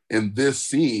in this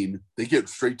scene, they get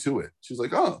straight to it. She's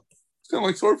like, oh, it's kind of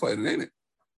like sword fighting, ain't it?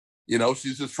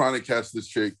 She's just trying to catch this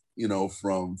chick,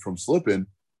 from slipping.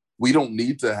 We don't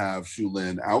need to have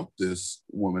Shulin out this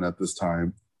woman at this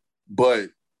time, but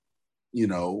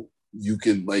you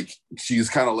can like she's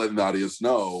kind of letting the audience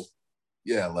know,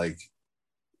 yeah, like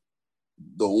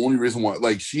the only reason why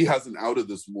like she hasn't outed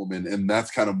this woman, and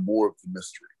that's kind of more of the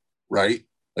mystery. Right?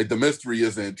 Like the mystery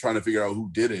isn't trying to figure out who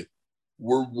did it.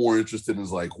 We're more interested in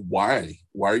is like, why?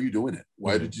 Why are you doing it?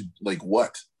 Why did you like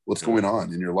what's going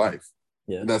on in your life?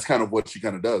 Yeah. And that's kind of what she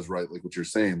kind of does, right? Like what you're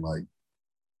saying, like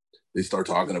they start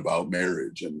talking about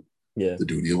marriage and Yeah. the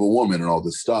duty of a woman and all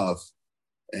this stuff.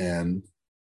 And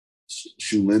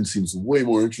Shulin seems way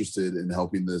more interested in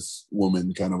helping this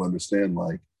woman kind of understand,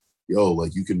 like, yo,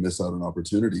 like you can miss out on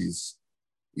opportunities,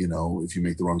 you know, if you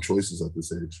make the wrong choices at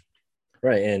this age.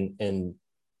 Right. And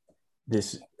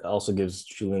this also gives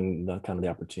Shulin the kind of the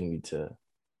opportunity to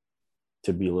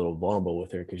be a little vulnerable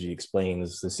with her, because she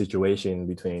explains the situation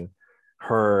between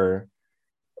her,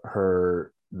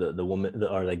 the woman,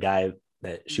 or the guy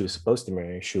that she was supposed to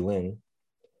marry, Shulin,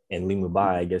 and Li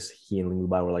Mubai. I guess he and Li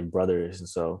Mubai were like brothers, and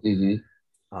so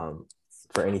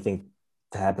for anything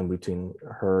to happen between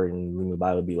her and Li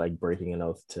Mubai would be like breaking an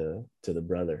oath to the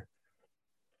brother,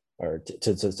 or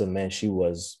to the man she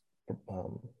was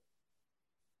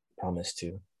promised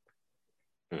to.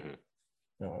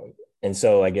 And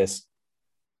so I guess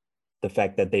the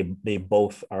fact that they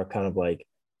both are kind of like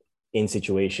in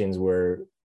situations where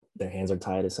their hands are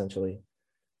tied, essentially,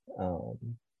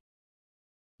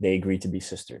 they agree to be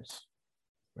sisters,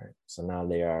 right? So now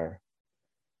they are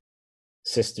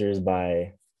sisters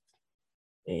by,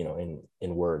 you know,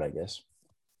 in word, I guess.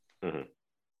 Okay,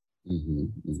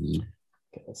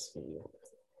 let's see.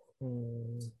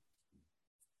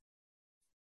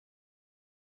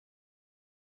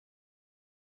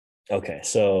 Okay,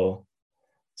 so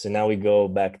now we go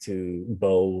back to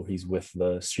Bo. He's with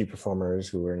the street performers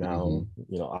who are now,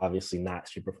 you know, obviously not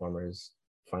street performers.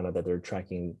 Find out that they're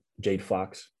tracking Jade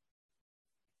Fox.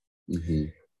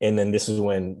 And then this is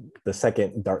when the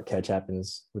second dark catch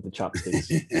happens with the chopsticks.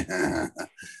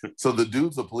 So the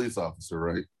dude's a police officer,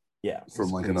 right? Yeah.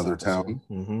 From like another town.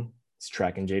 He's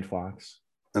tracking Jade Fox.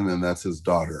 And then that's his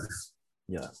daughter.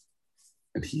 Yeah.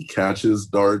 And he catches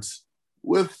darts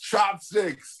with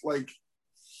chopsticks. Like,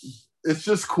 it's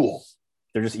just cool.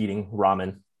 They're just eating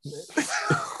ramen.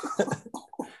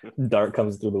 Dart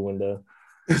comes through the window.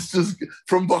 It's just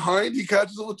from behind, he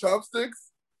catches it with chopsticks.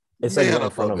 It's like right in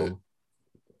front of him.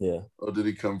 Yeah. Oh, did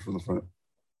he come from the front?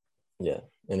 Yeah.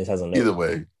 And it has a note. Either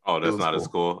way. Oh, that's not as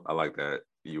cool. I like that.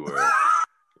 You were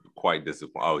quite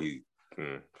disappointed. Oh, he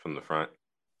from the front.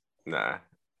 Nah.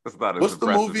 That's not as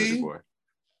impressive anymore.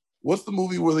 What's the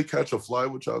movie where they catch a fly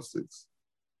with chopsticks?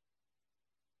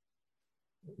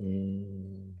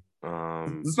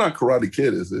 It's not Karate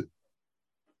Kid, is it?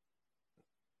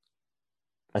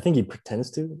 I think he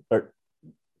pretends to. Or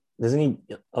doesn't he?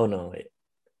 Oh, no, wait.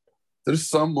 There's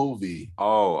some movie.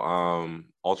 Oh,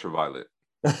 Ultraviolet.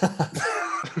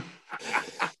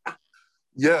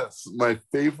 Yes, my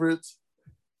favorite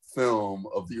film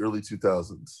of the early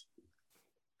 2000s.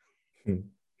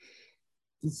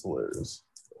 It's hilarious.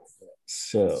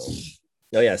 So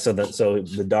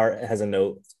the dart has a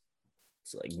note.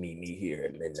 It's like, meet me here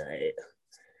at midnight.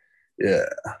 Yeah.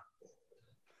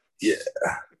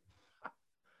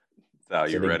 How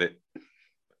you read it?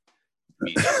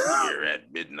 Meet me here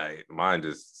at midnight. Mine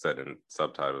just said in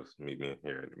subtitles, meet me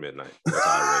here at midnight. That's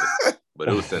how I read it. But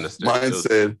it was sinister. Mine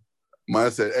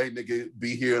said, hey, nigga,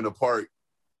 be here in the park.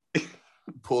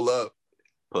 Pull up.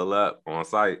 Pull up on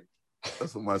site.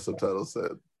 That's what my subtitle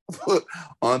said.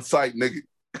 On site, nigga.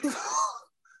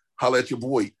 Holla at your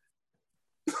boy.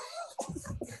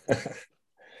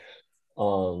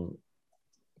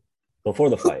 Before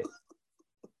the fight,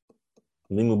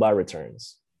 Li Mubai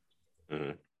returns.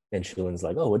 And Shulin's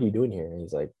like, oh, what are you doing here? And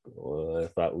he's like, well, I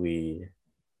thought we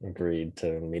agreed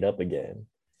to meet up again.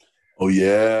 Oh,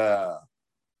 yeah.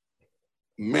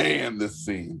 Man, this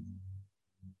scene.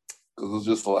 Because it's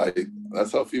just like,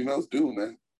 that's how females do,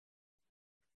 man.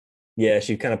 Yeah,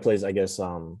 she kind of plays, I guess, I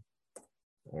don't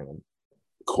know.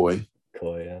 Coy,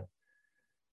 yeah.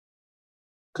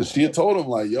 Because she had told him,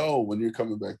 like, yo, when you're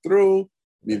coming back through,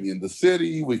 meet me in the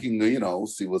city. We can, you know,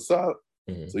 see what's up.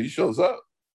 So he shows up.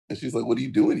 And she's like, what are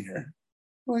you doing here?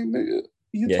 I'm like, nigga,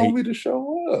 you told me to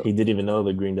show up. He didn't even know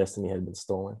the Green Destiny had been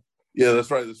stolen. Yeah,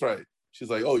 that's right. She's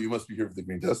like, oh, you must be here for the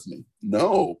Green Destiny.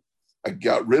 No, I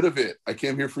got rid of it. I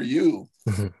came here for you.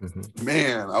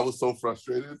 Man, I was so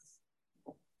frustrated.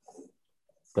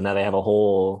 But now they have a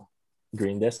whole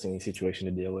Green Destiny situation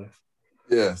to deal with.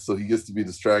 Yeah, so he gets to be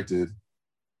distracted.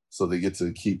 So they get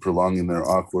to keep prolonging their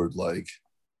awkward, like,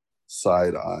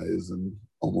 side eyes and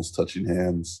almost touching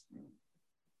hands,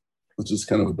 which is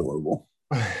kind of adorable.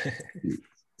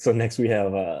 So next we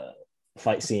have a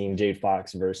fight scene, Jade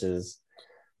Fox versus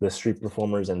the street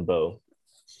performers and Bo.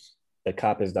 The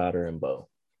cop, his daughter, and Bo.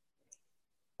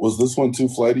 Was this one too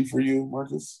flighty for you,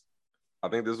 Marcus? I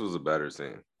think this was a better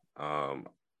scene.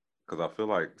 Because I feel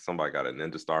like somebody got a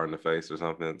ninja star in the face or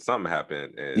something. Something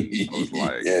happened, and I was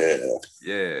like,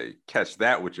 yeah, catch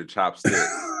that with your chopstick.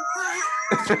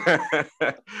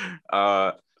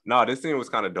 No, this scene was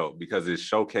kind of dope because it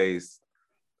showcased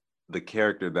the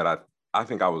character that I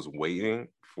think I was waiting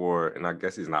for, and I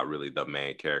guess he's not really the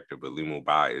main character, but Li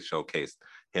Mubai, it showcased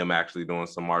him actually doing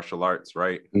some martial arts,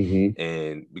 right? Mm-hmm.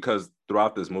 And because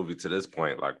throughout this movie to this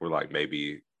point, like we're like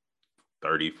maybe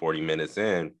 30, 40 minutes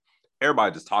in,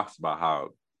 everybody just talks about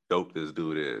how dope this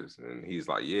dude is. And he's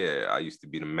like, yeah, I used to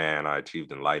be the man. I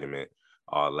achieved enlightenment,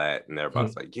 all that. And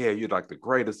everybody's like, yeah, you're like the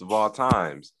greatest of all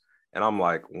times. And I'm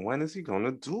like, when is he going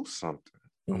to do something?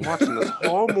 I'm watching this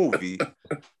whole movie.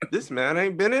 This man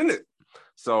ain't been in it.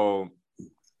 So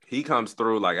he comes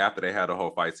through like after they had a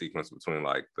whole fight sequence between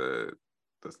like the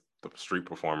street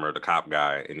performer, the cop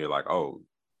guy, and you're like, oh,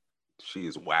 she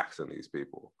is waxing these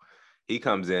people. He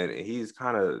comes in and he's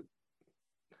kind of,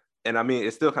 and I mean,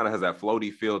 it still kind of has that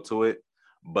floaty feel to it,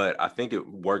 but I think it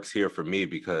works here for me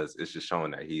because it's just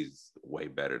showing that he's way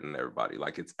better than everybody.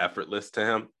 Like it's effortless to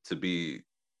him to be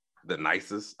the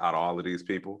nicest out of all of these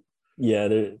people. Yeah,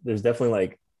 there's definitely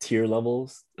like tier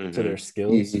levels to their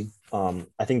skills.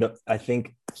 I think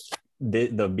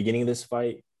the beginning of this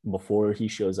fight before he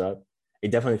shows up, it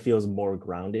definitely feels more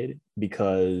grounded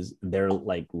because they're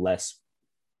like less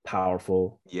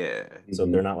powerful. Yeah. So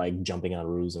they're not like jumping on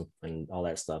roofs and all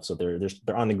that stuff. So they're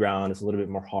on the ground. It's a little bit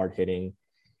more hard hitting.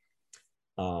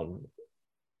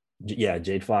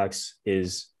 Jade Fox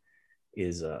is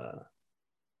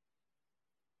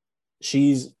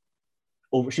she's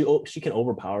over. She can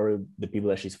overpower the people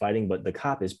that she's fighting, but the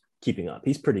cop is keeping up.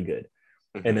 He's pretty good.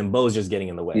 And then Bo's just getting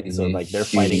in the way. So like they're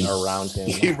fighting around him.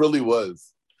 He really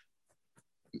was.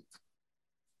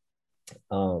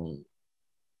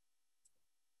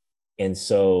 And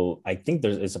so I think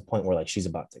there's a point where like she's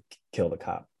about to kill the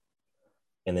cop,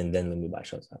 and then Li Mubai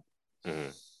shows up,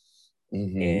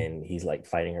 and he's like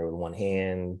fighting her with one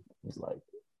hand. He's like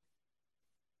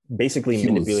basically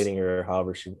manipulating her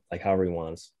however he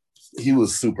wants. He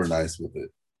was super nice with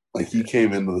it. Like he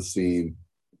came into the scene,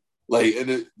 like, and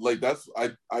it like that's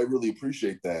I really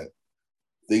appreciate that.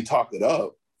 They talk it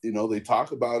up, they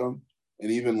talk about him. And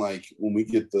even like when we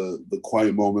get the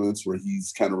quiet moments where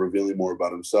he's kind of revealing more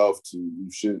about himself to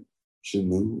Lucien,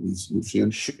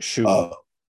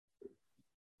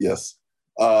 yes,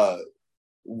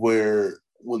 where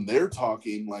when they're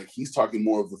talking, like he's talking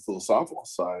more of the philosophical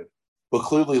side, but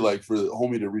clearly, like for the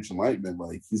homie to reach enlightenment,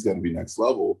 like he's got to be next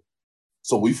level.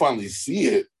 So we finally see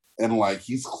it, and like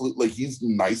he's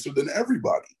nicer than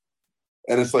everybody,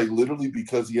 and it's like literally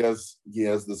because he has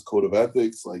this code of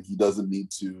ethics, like he doesn't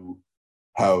need to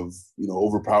have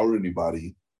overpower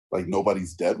anybody. Like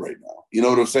nobody's dead right now, you know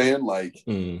what I'm saying? Like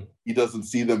he doesn't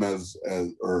see them as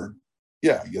or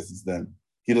I guess it's them.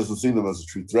 He doesn't see them as a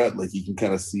true threat. Like he can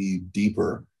kind of see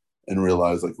deeper and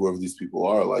realize like whoever these people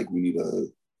are, like we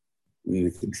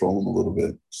need to control them a little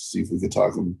bit, see if we can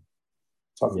talk them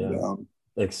down.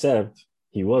 Except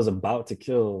he was about to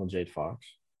kill Jade Fox.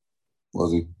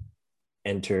 Was he?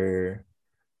 Enter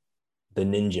the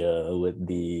ninja with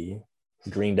the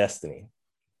Green Destiny.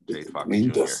 Jade Fox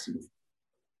Jr.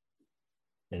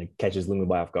 And it catches Li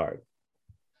Mubai off guard.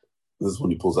 This is when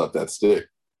he pulls out that stick.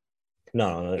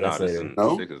 No, that's later.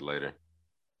 The stick is later.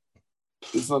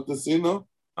 It's not this scene though?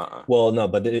 Well, no,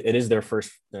 but it is their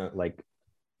first like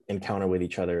encounter with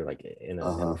each other, like in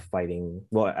a fighting.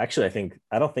 Well, actually,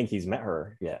 I don't think he's met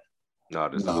her yet. No,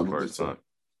 this is the first time.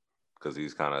 Because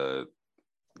he's kind of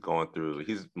going through,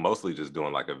 he's mostly just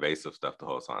doing like evasive stuff the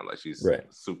whole time. Like she's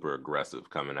super aggressive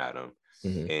coming at him.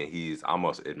 And he's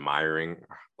almost admiring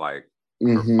like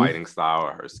her fighting style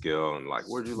or her skill and like,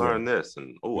 where'd you learn this?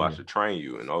 And I should train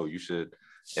you. And you should.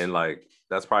 And like,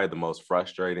 that's probably the most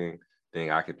frustrating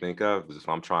thing I could think of is if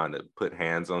I'm trying to put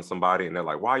hands on somebody and they're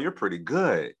like, wow, you're pretty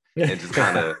good. And just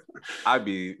kind of, I'd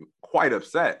be quite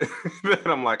upset. And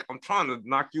I'm like, I'm trying to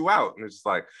knock you out. And it's just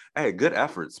like, hey, good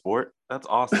effort, sport. That's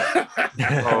awesome.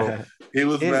 So, he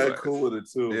was mad cool with it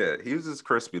too. Yeah, he was just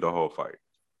crispy the whole fight.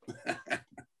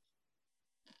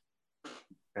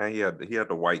 And he had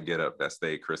the white getup that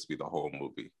stayed crispy the whole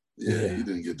movie. Yeah, he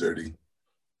didn't get dirty.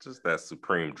 Just that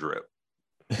supreme drip.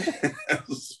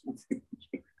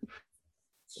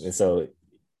 And so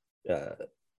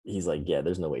he's like, yeah,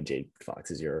 there's no way Jade Fox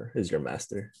is your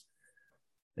master.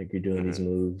 Like you're doing these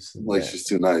moves. Like she's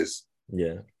too nice.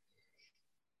 Yeah.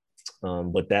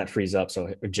 But that frees up.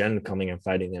 So Jen coming and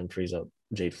fighting him frees up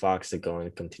Jade Fox to go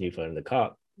and continue fighting the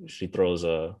cop. She throws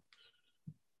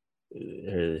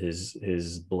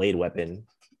his blade weapon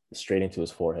straight into his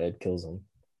forehead, kills him.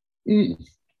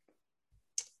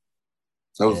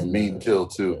 That was a mean kill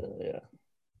too. Yeah.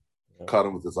 Caught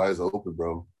him with his eyes open,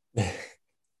 bro.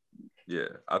 Yeah,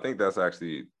 I think that's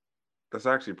actually That's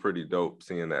actually pretty dope,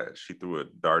 seeing that she threw a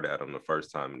dart at him the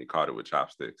first time and he caught it with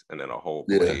chopsticks, and then a whole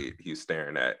blade he was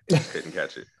staring at and he couldn't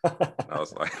catch it. I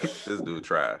was like, this dude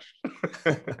trash.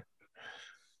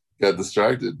 Got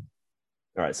distracted.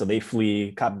 All right, so they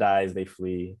flee. Cop dies. They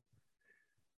flee.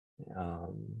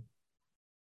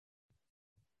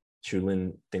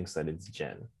 Shulin thinks that it's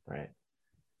Jen, right?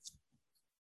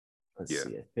 Let's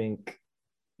see.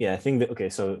 I think that, okay,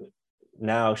 so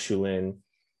now Shulin,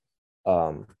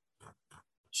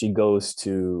 she goes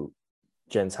to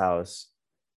Jen's house,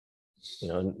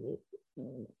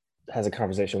 has a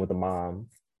conversation with the mom,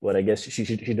 but I guess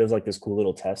she does like this cool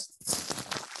little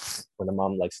test when the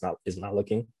mom is not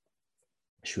looking.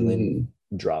 Shulin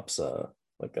drops a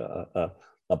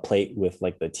plate with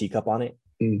like the teacup on it,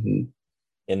 and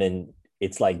then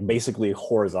it's like basically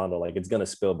horizontal, like it's gonna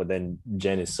spill, but then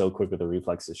Jen is so quick with the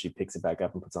reflexes, she picks it back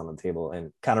up and puts it on the table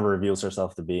and kind of reveals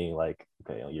herself to being like,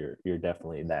 okay, you're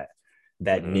definitely that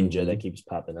ninja that keeps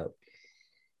popping up.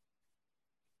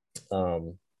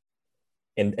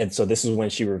 And so this is when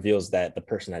she reveals that the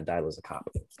person that died was a cop,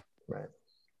 right?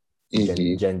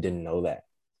 Jen didn't know that,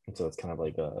 and so it's kind of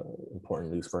like a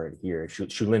important news for her to hear.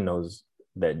 Shulin knows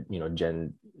that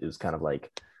Jen is kind of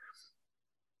like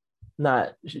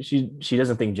not, she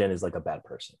doesn't think Jen is like a bad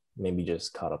person, maybe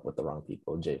just caught up with the wrong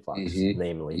people, Jay Fox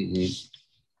namely.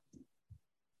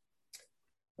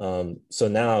 So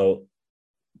now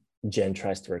Jen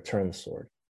tries to return the sword.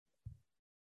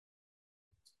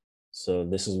 So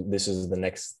this is the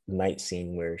next night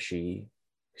scene where she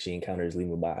encounters Li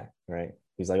Mubai, right?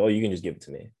 He's like, oh, you can just give it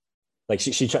to me. Like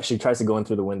she tries to go in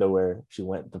through the window where she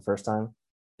went the first time,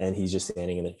 and he's just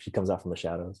standing in it. She comes out from the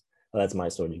shadows. Oh, that's my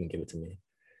sword. You can give it to me.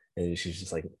 And she's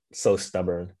just like so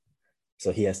stubborn.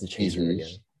 So he has to chase her again.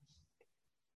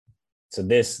 So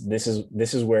this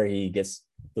is where he gets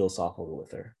philosophical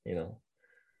with her,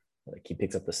 like he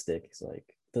picks up the stick. He's like,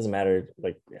 it doesn't matter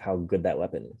like how good that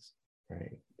weapon is,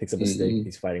 right? Picks up a stick,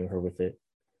 he's fighting her with it.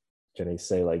 Trying to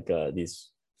say like these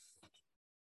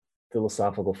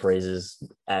philosophical phrases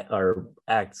or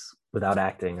acts without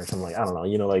acting or something, like, I don't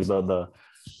know, like the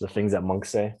things that monks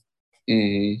say.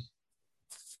 He's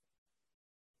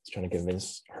trying to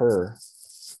convince her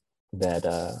that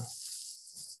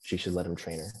she should let him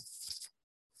train her.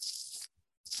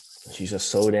 She's just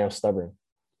so damn stubborn.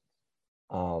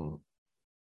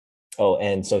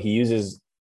 And so he's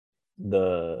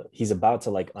about to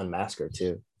like unmask her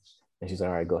too, and she's like,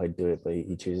 all right, go ahead, do it, but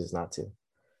he chooses not to.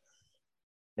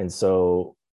 And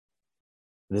so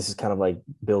this is kind of like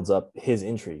builds up his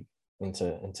intrigue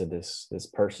into this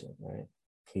person, right?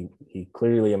 He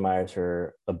clearly admires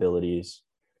her abilities.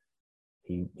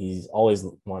 He's always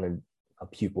wanted a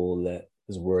pupil that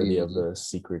is worthy of the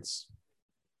secrets,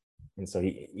 and so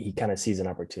he kind of sees an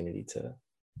opportunity to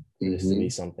this to be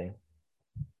something.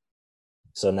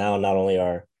 So now not only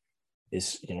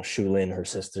is Shulin her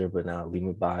sister, but now Li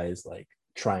Mubai is like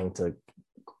trying to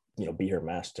be her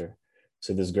master.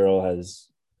 So this girl has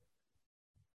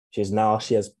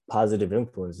positive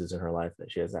influences in her life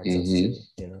that she has access to,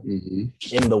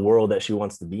 in the world that she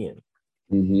wants to be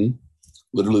in.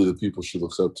 Literally the people she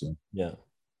looks up to. Yeah.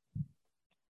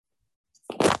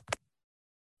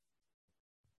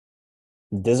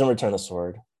 Doesn't return the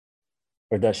sword,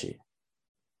 or does she?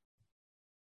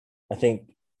 I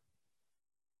think,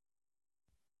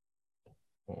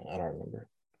 I don't remember.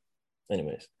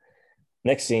 Anyways,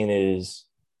 next scene is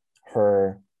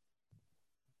her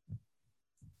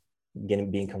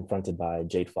being confronted by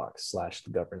Jade Fox / the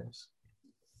governess.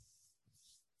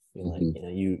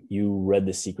 You read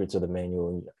the secrets of the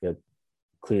manual, and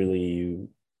clearly you.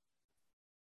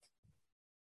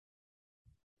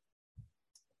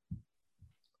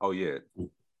 Oh yeah,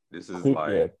 this is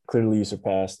clearly you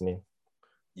surpassed me.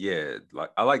 Yeah,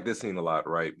 like I like this scene a lot,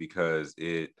 right? Because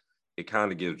it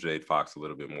kind of gives Jade Fox a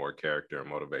little bit more character and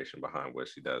motivation behind what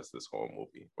she does this whole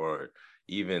movie, or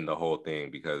even the whole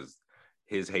thing, because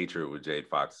his hatred with Jade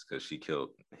Fox is because she killed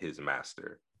his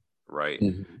master, right?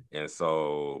 And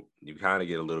so you kind of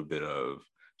get a little bit of,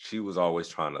 she was always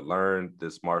trying to learn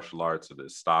this martial arts or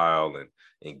this style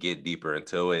and get deeper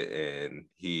into it, and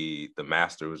the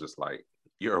master was just like,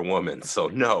 you're a woman, so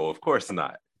no, of course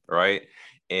not, right?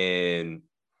 And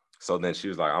so then she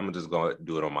was like, I'm just going to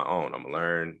do it on my own. I'm going to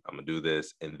learn. I'm going to do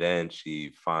this. And then she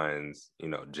finds,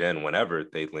 Jen whenever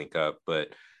they link up, but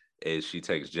as she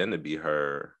takes Jen to be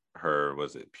her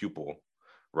pupil,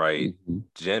 right?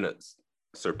 Jen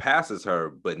surpasses her,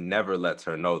 but never lets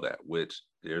her know that, which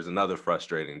there's another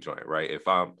frustrating joint, right? If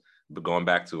I'm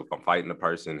fighting a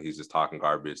person, he's just talking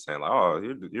garbage, saying like, oh,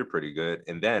 you're pretty good.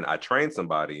 And then I train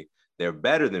somebody, they're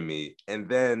better than me, and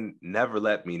then never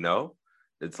let me know.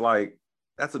 It's like,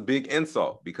 that's a big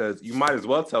insult because you might as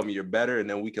well tell me you're better and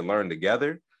then we can learn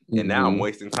together. And now I'm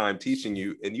wasting time teaching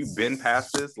you, and you've been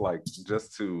past this like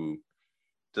to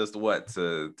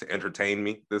entertain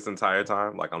me this entire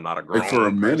time. Like I'm not a grown like for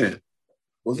a minute. Person.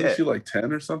 Wasn't she like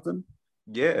 10 or something?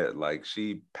 Yeah, like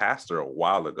she passed her a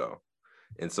while ago.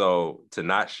 And so to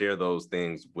not share those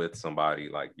things with somebody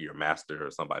like your master or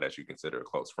somebody that you consider a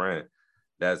close friend,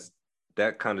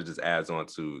 that kind of just adds on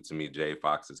to me Jade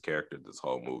Fox's character this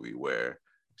whole movie, where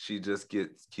she just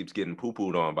keeps getting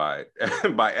poo-pooed on by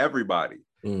by everybody.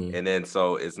 And then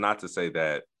so it's not to say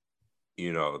that,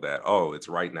 you know, that, oh, it's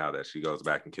right now that she goes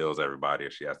back and kills everybody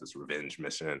or she has this revenge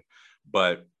mission,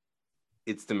 but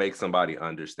it's to make somebody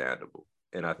understandable.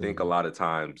 And I think a lot of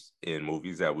times in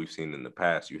movies that we've seen in the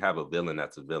past, you have a villain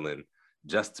that's a villain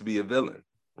just to be a villain,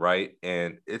 right?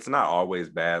 And it's not always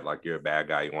bad. Like you're a bad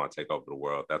guy, you want to take over the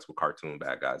world. That's what cartoon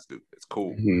bad guys do. It's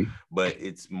cool. But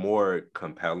it's more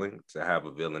compelling to have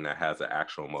a villain that has an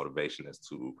actual motivation as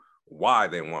to why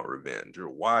they want revenge or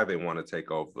why they want to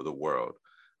take over the world.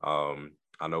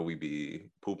 I know we be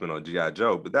pooping on G.I.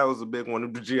 Joe, but that was a big one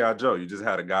of G.I. Joe. You just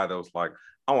had a guy that was like,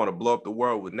 I want to blow up the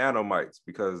world with nanomites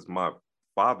because my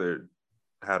father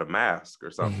had a mask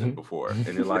or something before.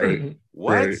 And you're like,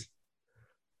 what? Right.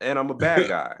 And I'm a bad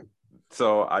guy.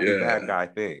 So I do bad guy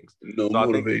things. No so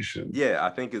motivation. I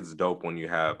think it's dope when you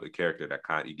have a character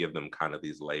that you give them kind of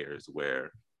these layers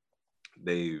where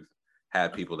they've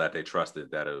had people that they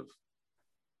trusted that have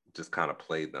just kind of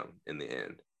played them in the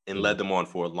end and led them on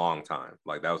for a long time.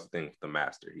 Like that was the thing with the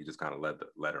master. He just kind of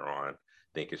led her on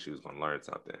thinking she was going to learn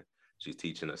something. She's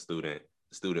teaching a student.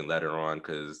 The student led her on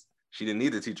because she didn't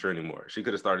need to teach her anymore. She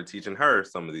could have started teaching her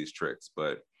some of these tricks.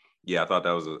 But yeah, I thought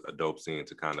that was a dope scene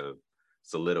to kind of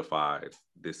solidify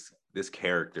this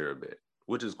character a bit,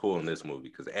 which is cool in this movie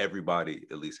because everybody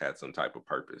at least had some type of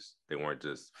purpose. They weren't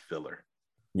just filler.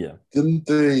 Yeah. Didn't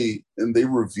they? And they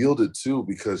revealed it too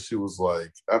because she was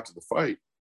like, after the fight,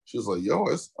 she was like, yo,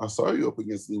 I saw you up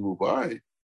against Li Mubai.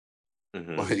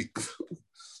 Like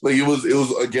it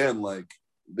was again, like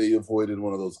they avoided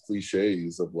one of those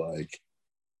cliches of like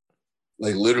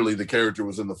literally the character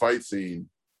was in the fight scene.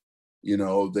 You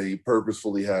know, they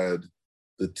purposefully had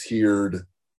the tiered,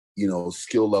 you know,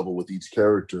 skill level with each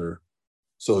character.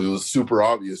 So it was super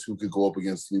obvious who could go up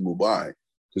against Li Mubai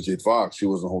because Jade Fox, she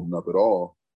wasn't holding up at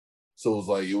all. So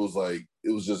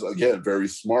it was just, again, very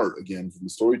smart, again, from the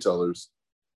storytellers,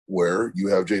 where you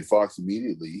have Jade Fox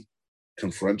immediately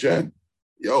confront Jen.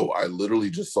 Yo, I literally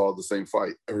just saw the same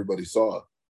fight everybody saw.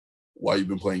 Why you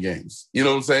been playing games? You know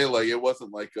what I'm saying? Like, it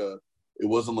wasn't like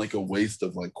a waste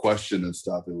of like question and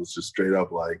stuff. It was just straight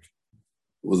up like,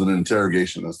 it wasn't an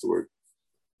interrogation, that's the word.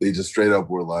 They just straight up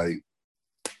were like,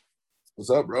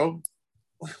 what's up, bro?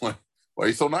 Why are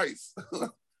you so nice?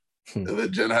 And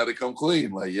then Jen had to come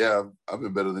clean. Like, yeah, I've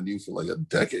been better than you for like a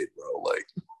decade, bro. Like,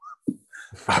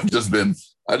 I've just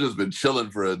been chilling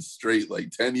for a straight like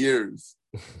 10 years.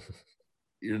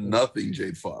 You're nothing,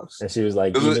 Jade Fox. And she was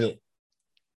like, go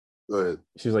ahead.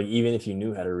 She was like, even if you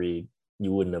knew how to read,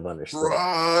 you wouldn't have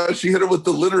understood. She hit her with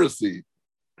the literacy.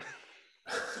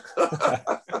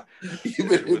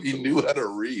 Even if you knew how to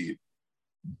read.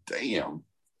 Damn.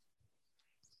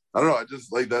 I don't know. I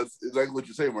just like, that's exactly what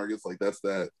you say, Marcus. Like that's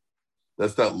that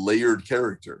layered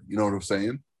character. You know what I'm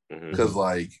saying? Because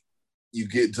like you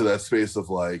get into that space of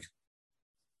like,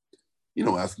 you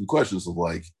know, asking questions of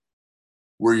like,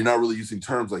 where you're not really using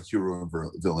terms like hero and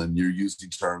villain. You're using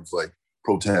terms like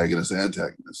protagonist,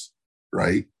 antagonist,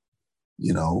 right?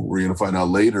 You know, we're going to find out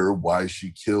later why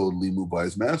she killed Li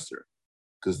Mubai's master.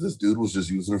 Because this dude was just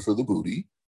using her for the booty,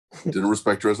 didn't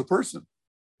respect her as a person.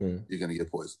 You're going to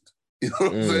get poisoned. You know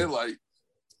what I'm saying?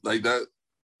 Like that.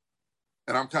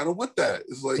 And I'm kind of with that.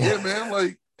 It's like, yeah, man,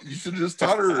 like you should have just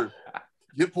taught her,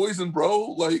 get poisoned,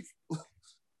 bro. Like,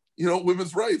 you know,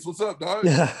 women's rights. What's up, dog?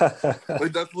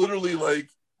 Like that's literally like,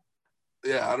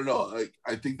 yeah, I don't know. Like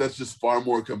I think that's just far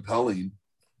more compelling.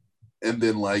 And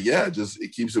then like, yeah, just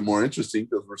it keeps it more interesting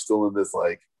because we're still in this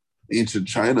like ancient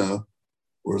China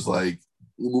where it's like,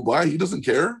 Mubai, he doesn't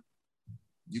care.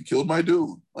 You killed my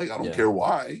dude. Like, I don't care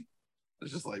why.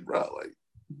 It's just like, bro, like,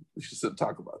 we should sit and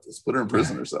talk about this. Put her in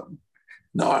prison or something.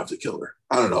 No, I have to kill her.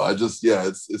 I don't know.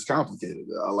 It's complicated.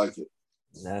 I like it.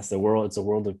 That's the world. It's a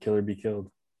world of kill or be killed.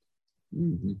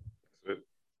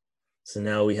 So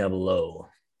now we have Lo.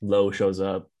 Lo shows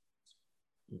up.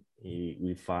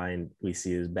 We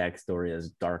see his backstory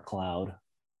as Dark Cloud,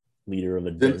 leader of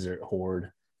a desert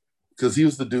horde. Because he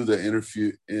was the dude that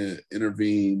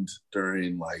intervened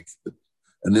during like the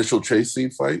initial chase scene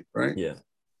fight, right?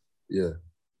 Yeah.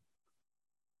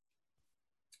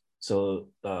 So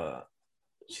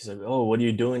she's like, "Oh, what are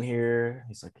you doing here?"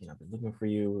 He's like, "I've been looking for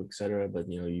you, etc." But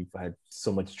you've had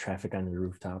so much traffic on your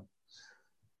rooftop.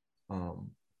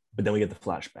 But then we get the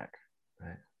flashback,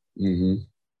 right? Mm-hmm.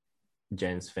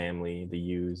 Jen's family, the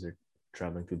Yus, are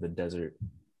traveling through the desert,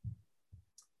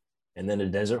 and then a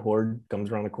desert horde comes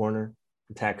around the corner,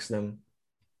 attacks them,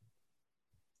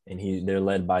 and they're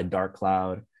led by Dark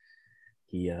Cloud.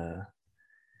 They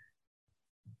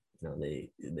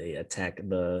attack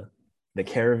the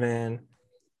caravan,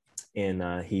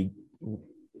 and he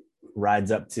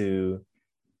rides up to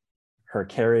her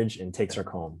carriage and takes her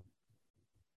home.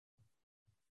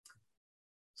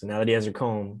 So now that he has her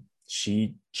comb,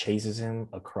 she chases him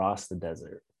across the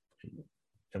desert. She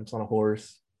jumps on a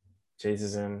horse,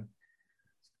 chases him,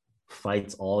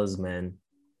 fights all his men.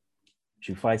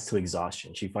 She fights to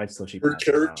exhaustion. She fights till she Her passes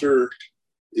character out.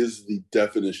 is the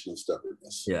definition of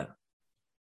stubbornness. Yeah.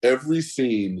 Every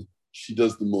scene, she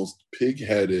does the most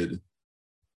pig-headed,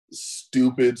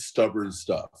 stupid, stubborn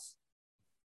stuff.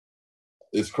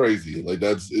 It's crazy. Like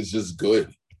it's just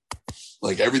good.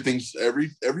 Like every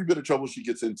bit of trouble she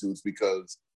gets into, it's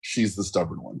because she's the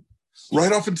stubborn one.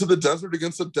 Right off into the desert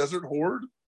against a desert horde?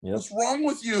 Yep. What's wrong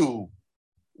with you?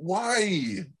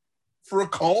 Why? For a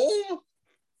comb?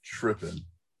 Tripping.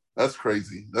 That's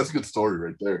crazy. That's a good story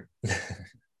right there.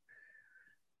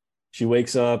 She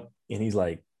wakes up and he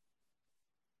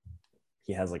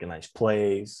has like a nice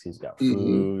place. He's got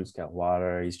food, he's got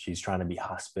water. She's trying to be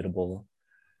hospitable.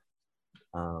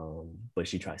 But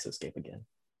she tries to escape again.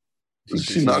 Did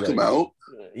she knock him out?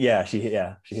 Yeah, she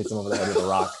hits him over the head with a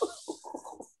rock.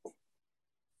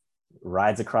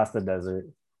 Rides across the desert,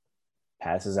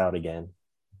 passes out again,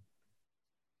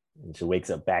 and she wakes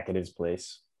up back at his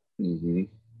place. Mm-hmm.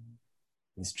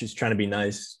 He's just trying to be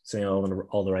nice, saying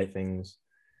all the right things.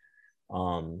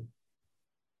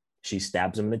 She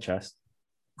stabs him in the chest.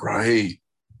 Right.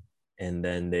 And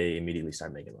then they immediately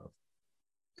start making love.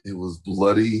 It was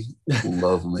bloody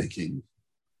lovemaking.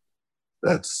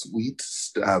 That sweet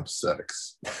stab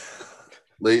sex.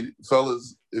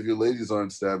 Fellas, if your ladies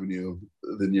aren't stabbing you,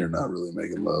 then you're not really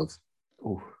making love.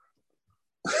 Ooh.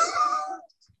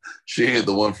 She ain't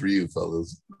the one for you,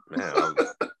 fellas. Man,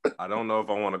 I don't know if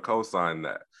I want to co-sign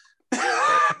that.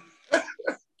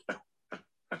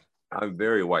 I'm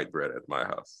very white bread at my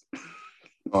house.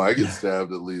 Oh, I get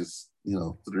stabbed at least,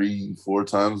 3-4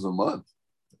 times a month.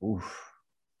 Oof.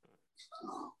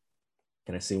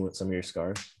 Can I see some of your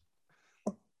scars?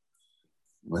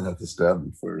 Might have to stab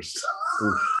me first.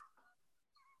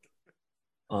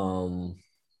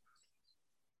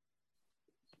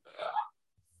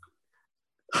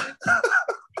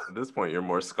 At this point, you're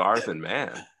more scarred than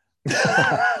man.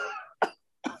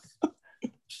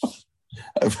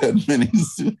 I've had many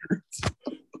suitors.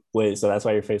 Wait, so that's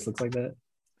why your face looks like that?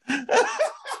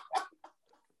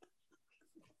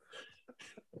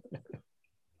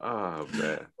 Oh,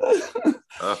 man.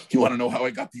 You want to know how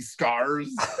I got these scars?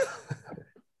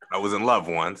 I was in love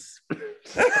once.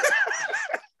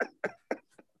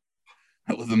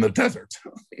 I was in the desert.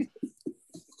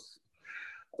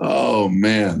 Oh,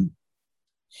 man.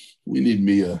 We need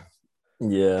Mia.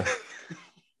 Yeah.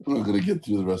 I'm not going to get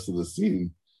through the rest of the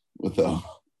scene without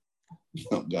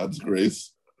God's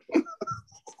grace.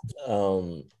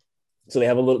 So they're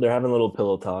having a little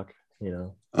pillow talk,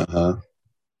 Uh-huh.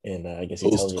 And I guess he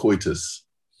tells her, post-coitus.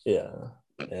 Yeah.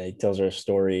 And he tells her a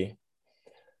story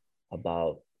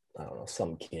about, I don't know,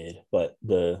 some kid, but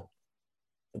the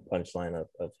punchline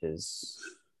of his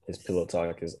pillow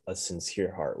talk is a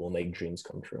sincere heart will make dreams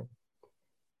come true.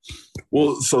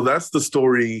 Well, so that's the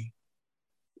story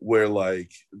where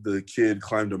like the kid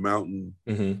climbed a mountain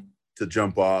to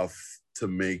jump off to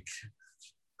make,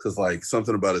 because like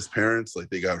something about his parents, like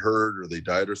they got hurt or they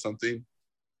died or something.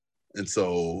 And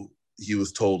so he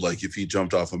was told like if he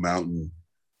jumped off a mountain,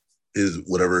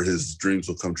 his dreams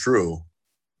will come true.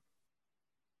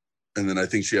 And then I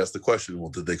think she asked the question,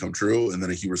 well, did they come true? And then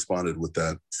he responded with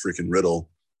that freaking riddle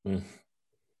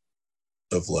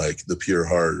of like the pure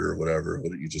heart or whatever,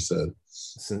 what you just said.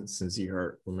 Sincere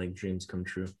heart will make dreams come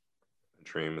true. A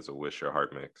dream is a wish your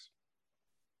heart makes.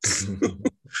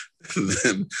 And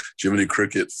then Jiminy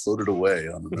Cricket floated away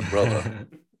on an umbrella.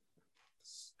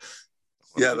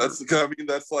 Yeah, that's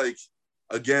like,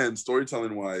 again,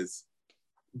 storytelling wise,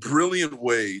 brilliant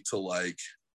way to like,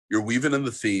 you're weaving in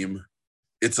the theme.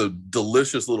 It's a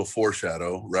delicious little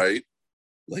foreshadow, right?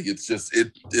 Like it's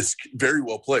very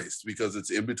well placed because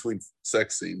it's in between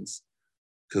sex scenes,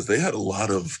 because they had a lot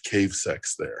of cave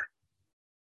sex there.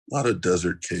 A lot of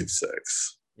desert cave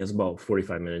sex. It's about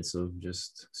 45 minutes of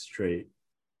just straight.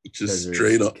 Just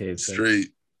straight up, straight.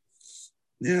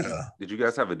 Yeah. Did you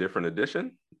guys have a different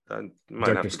edition?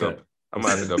 Director's cut. I'm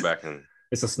gonna have to go back and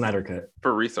It's a Snyder cut.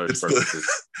 for research purposes.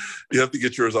 You have to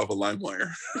get yours off of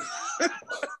LimeWire.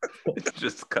 It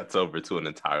just cuts over to an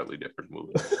entirely different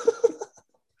movie.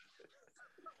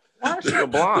 Why is she a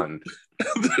blonde?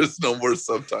 There's no more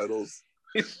subtitles.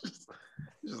 It's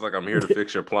just like, I'm here to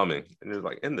fix your plumbing. And it's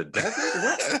like, in the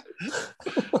desert?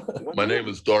 What? My name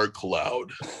is Dark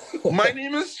Cloud. My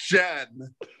name is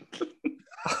Jen.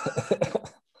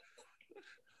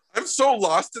 I'm so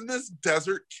lost in this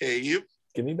desert cave.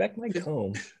 Give me back my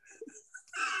comb.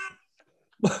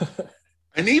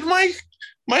 I need my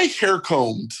hair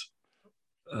combed.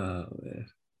 Oh man.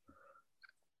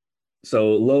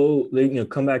 So Lo,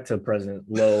 come back to present.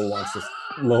 Lo wants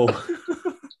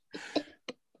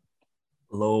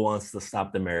to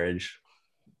stop the marriage.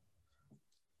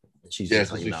 She's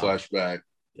just because like, we flash back.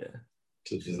 Yeah.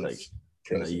 To She's this like,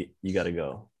 you got to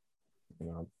go.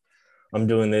 I'm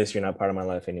doing this. You're not part of my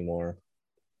life anymore.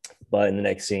 But in the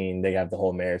next scene, they have the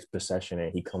whole marriage procession,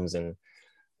 and he comes in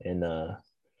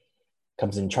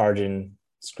charging,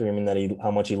 screaming that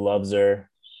how much he loves her.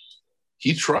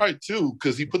 He tried too,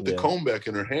 because he put the comb back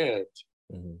in her hand,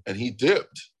 and he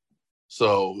dipped.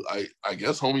 So I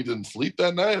guess homie didn't sleep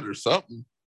that night or something,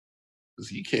 because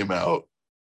he came out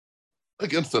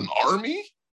against an army.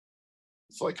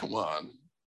 It's like, come on,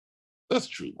 that's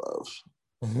true love.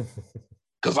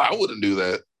 Because I wouldn't do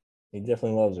that. He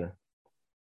definitely loves her.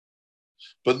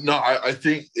 But no, I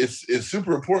think it's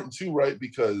super important too, right?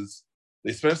 Because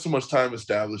they spent so much time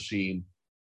establishing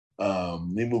Li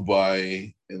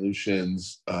Mubai and Lu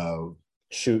Xin's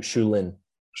Shulin's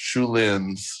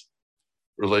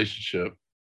relationship.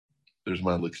 There's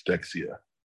my Lixdexia.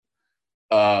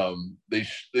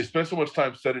 They spent so much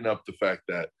time setting up the fact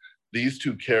that these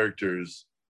two characters,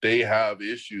 they have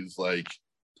issues like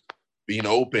being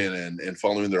open and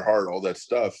following their heart, all that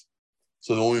stuff.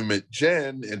 So then we met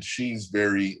Jen, and she's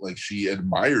very, like, she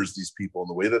admires these people and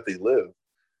the way that they live.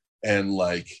 And,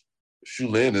 like,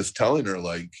 Shulin is telling her,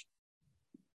 like,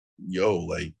 yo,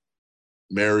 like,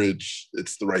 marriage,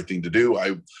 it's the right thing to do.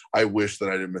 I wish that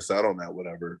I didn't miss out on that,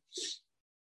 whatever.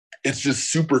 It's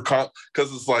just super, because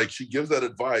it's like she gives that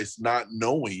advice not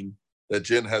knowing that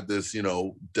Jen had this,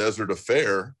 desert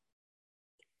affair.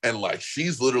 And, like,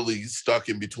 she's literally stuck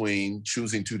in between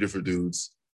choosing two different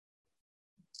dudes.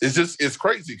 It's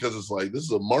crazy because it's like, this is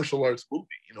a martial arts movie.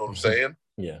 You know what I'm saying?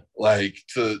 Yeah. Like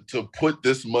to put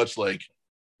this much like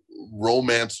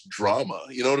romance drama,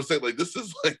 you know what I'm saying? Like this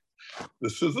is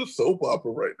a soap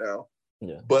opera right now.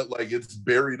 Yeah. But like it's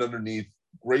buried underneath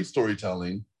great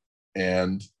storytelling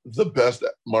and the best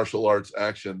martial arts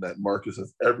action that Marcus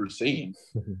has ever seen.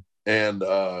 And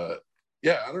I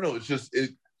don't know. It's just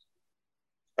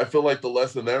I feel like the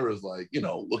lesson there is like,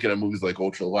 looking at movies like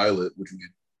Ultraviolet, which we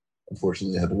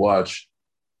unfortunately had to watch,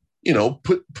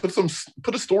 put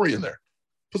a story in there,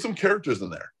 put some characters in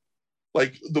there.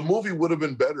 Like the movie would have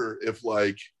been better if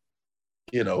like,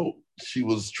 she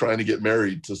was trying to get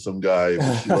married to some guy,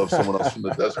 but she loves someone else from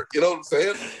the desert. You know what I'm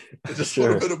saying? It just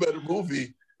would have been a better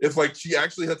movie if like she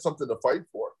actually had something to fight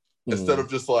for instead of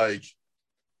just like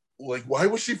why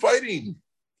was she fighting?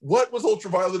 What was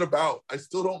Ultraviolet about? I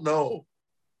still don't know.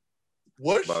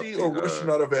 Was she or was she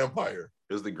not a vampire?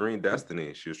 It was the Green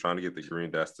Destiny. She was trying to get the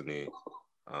Green Destiny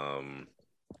from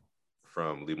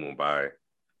Li Mubai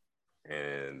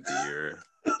in the year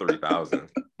 3000.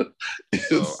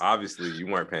 So obviously you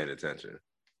weren't paying attention.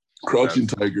 Crouching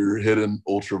Tiger, hidden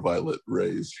ultraviolet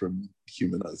rays from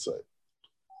human eyesight.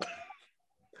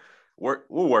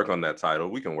 We'll work on that title.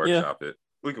 We can workshop it.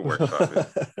 We can workshop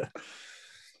it.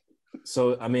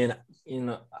 So I mean,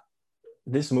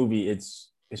 this movie, it's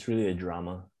really a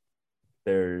drama.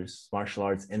 There's martial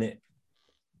arts in it,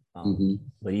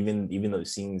 but even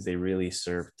those scenes, they really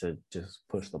serve to just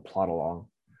push the plot along.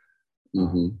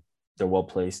 They're well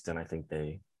placed, and I think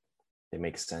they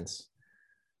make sense.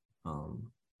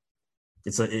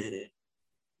 It's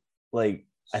like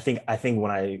I think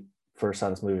when I first saw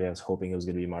this movie, I was hoping it was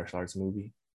going to be a martial arts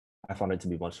movie. I found it to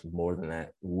be much more than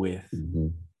that, with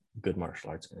good martial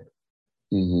arts in it.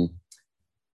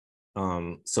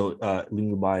 So Li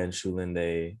Mubai and Shulin,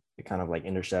 they kind of like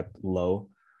intercept Lo.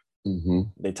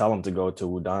 They tell him to go to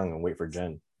Wudang and wait for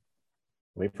Jen.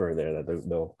 Wait for her there.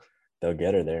 That they'll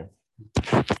get her there.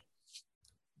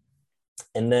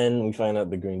 And then we find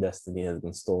out the Green Destiny has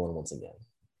been stolen once again.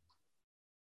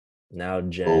 Now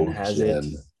Jen has it.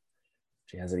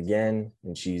 She has it again,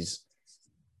 and she's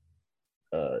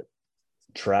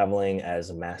traveling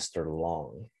as Master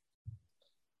Long.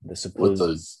 The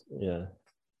supposed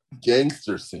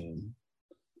gangster scene.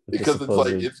 Because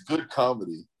it's good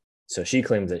comedy. So she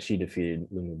claims that she defeated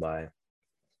Li Mubai.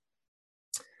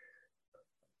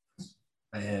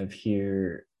 I have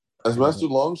here. As Master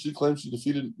Long, she claims she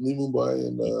defeated Lee Moonbai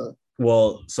and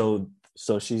Well, so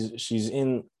she's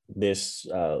in this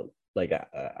like a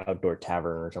outdoor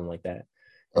tavern or something like that,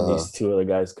 and these two other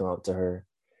guys come up to her,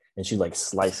 and she like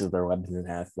slices their weapons in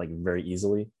half like very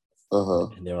easily.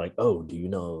 And they're like, "Oh, do you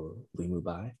know Lee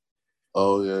Mubai?"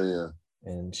 Oh yeah.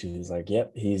 And she's like,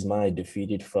 "Yep, he's my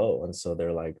defeated foe." And so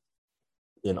they're like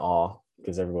in awe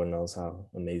because everyone knows how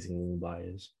amazing Lee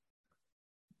Mubai is.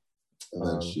 And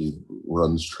then she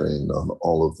runs train on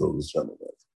all of those gentlemen.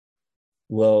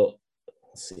 Well,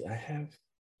 let's see. I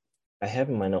have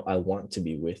in my note, I want to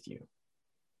be with you.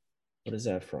 What is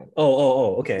that from?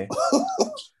 Oh, okay.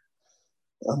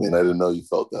 I mean, I didn't know you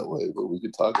felt that way, but we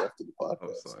could talk after the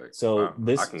podcast. Like, so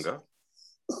I can go.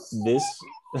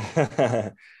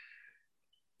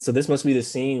 So this must be the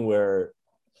scene where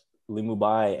Lee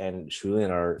Mubai and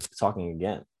Shulin are talking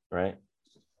again, right?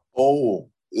 Oh,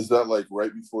 is that like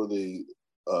right before they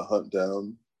hunt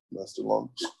down Master Long?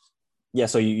 Yeah,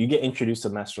 so you get introduced to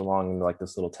Master Long in like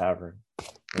this little tavern.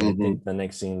 And I think the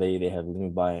next scene they have Lee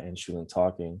Mubai and Shulin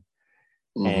talking.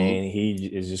 And he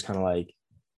is just kind of like,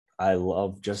 I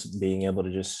love just being able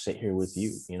to just sit here with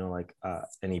you, you know, like,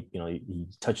 and he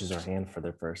touches her hand for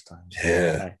the first time. So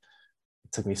it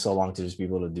took me so long to just be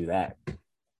able to do that.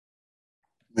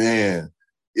 Man,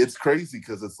 it's crazy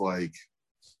because it's like,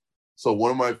 so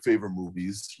one of my favorite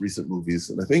movies, recent movies,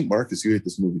 and I think Marcus, you hate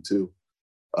this movie too,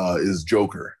 is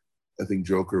Joker. I think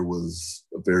Joker was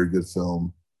a very good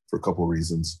film for a couple of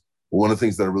reasons. But one of the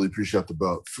things that I really appreciate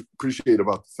about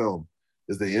the film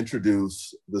is they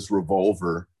introduce this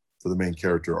revolver for the main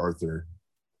character, Arthur.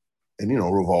 And,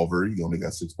 revolver, you only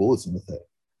got 6 bullets in the thing.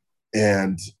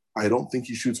 And I don't think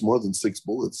he shoots more than 6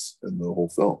 bullets in the whole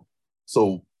film.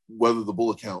 So no matter the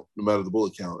bullet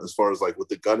count, as far as like with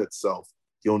the gun itself,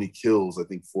 he only kills, I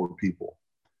think, 4 people.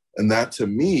 And that to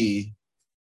me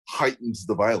heightens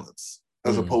the violence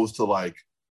as opposed to like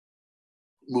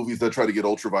movies that try to get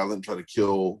ultra violent, try to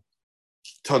kill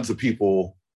tons of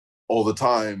people all the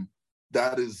time.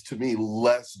 That is to me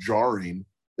less jarring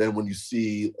than when you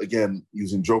see, again,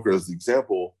 using Joker as the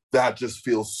example, that just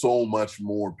feels so much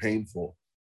more painful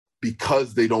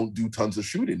because they don't do tons of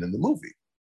shooting in the movie.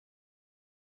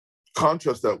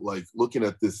 Contrast that, like looking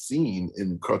at this scene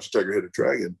in Crouching Tiger, Hidden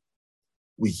Dragon,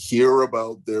 we hear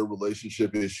about their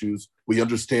relationship issues. We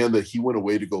understand that he went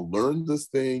away to go learn this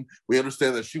thing. We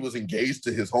understand that she was engaged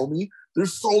to his homie.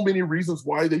 There's so many reasons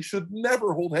why they should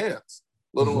never hold hands,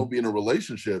 let alone be in a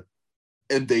relationship.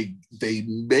 And they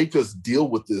make us deal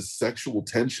with this sexual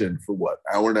tension for what,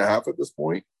 hour and a half at this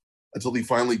point, until he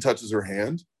finally touches her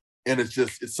hand. And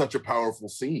it's such a powerful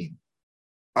scene.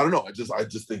 I don't know. I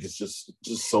just think it's just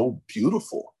so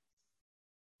beautiful.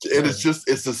 And it's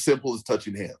as simple as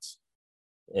touching hands.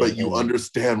 But you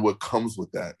understand what comes with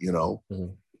that,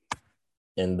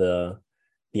 And the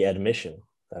admission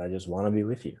that I just want to be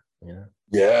with you,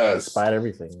 Yes. Despite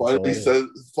everything. Finally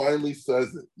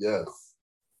says it, yes.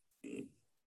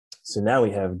 So now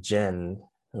we have Jen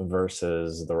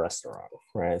versus the restaurant,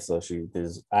 right? So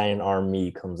this Iron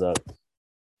Army comes up,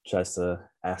 tries to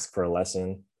ask for a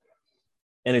lesson.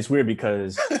 And it's weird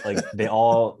because like they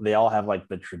all have like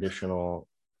the traditional,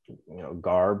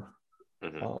 garb.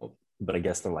 But I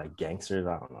guess they're like gangsters.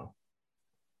 I don't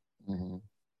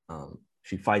know.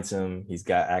 She fights him. He's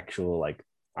got actual like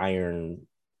iron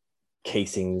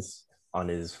casings on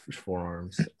his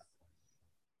forearms.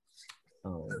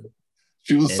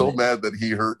 She was so mad that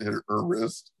he hurt her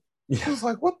wrist. She was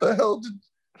like, what the hell?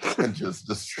 And just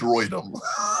destroyed him.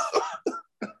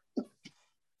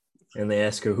 And they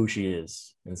ask her who she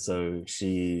is. And so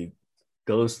she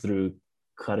goes through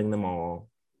cutting them all,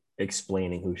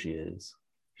 explaining who she is.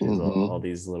 She has all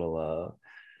these little,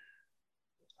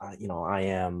 I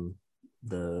am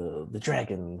the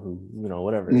dragon who,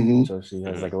 whatever. So she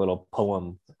has like a little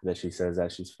poem that she says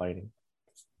as she's fighting.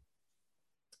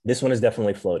 This one is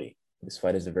definitely floaty. This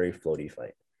fight is a very floaty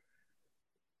fight.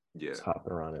 Yeah. It's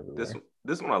hopping around everywhere.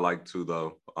 This one I like too,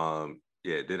 though.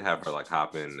 It did have her like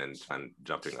hopping and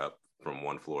jumping up from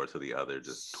one floor to the other,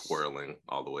 just twirling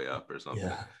all the way up or something.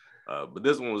 Yeah. But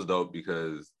this one was dope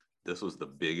because this was the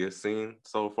biggest scene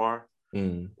so far,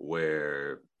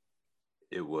 where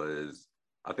it was,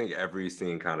 I think every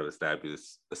scene kind of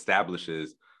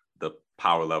establishes the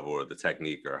power level or the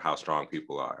technique or how strong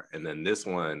people are. And then this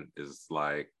one is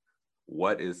like,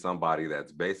 what is somebody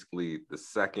that's basically the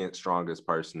second strongest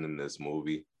person in this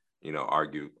movie,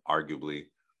 arguably,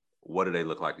 what do they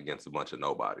look like against a bunch of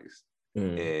nobodies?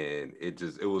 And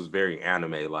it was very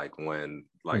anime, like when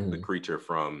the creature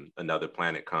from another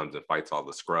planet comes and fights all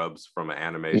the scrubs from an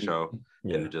anime show.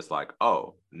 And it's just like,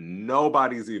 oh,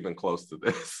 nobody's even close to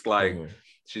this. Like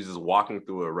she's just walking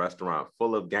through a restaurant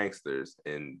full of gangsters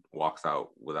and walks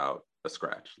out without a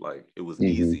scratch. Like it was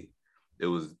easy. It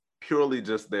was purely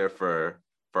just there for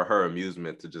her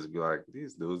amusement to just be like,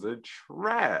 these dudes are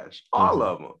trash, all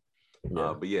of them.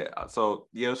 But yeah, so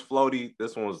yeah, it was floaty.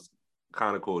 This one was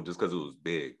kind of cool just because it was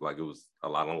big. Like it was a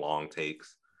lot of long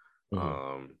takes.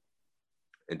 And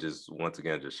just once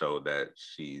again just showed that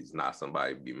she's not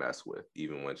somebody to be messed with,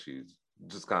 even when she's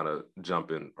just kind of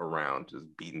jumping around, just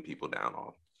beating people down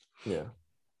off. Yeah.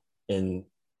 And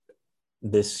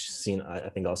this scene, I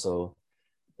think also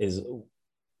is,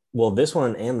 well, this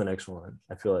one and the next one,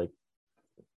 I feel like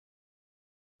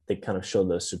they kind of show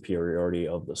the superiority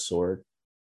of the sword.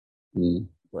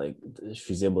 Like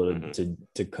she's able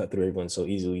to cut through everyone so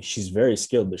easily. She's very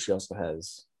skilled, but she also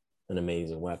has an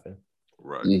amazing weapon.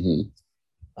 Right.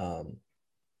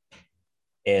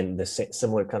 And the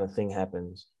similar kind of thing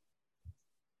happens.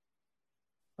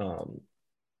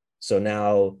 So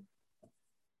now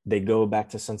they go back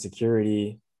to Sun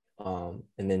Security, and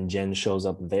then Jen shows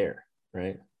up there,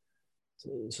 right?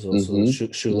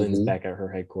 So Shu Lin's back at her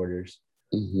headquarters.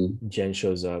 Jen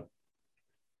shows up,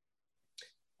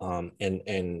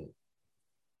 and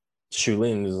Shu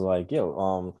Lin is like,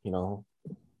 yo,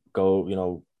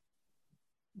 go,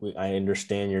 I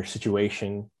understand your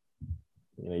situation.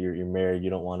 You're married, you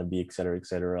don't want to be, et cetera, et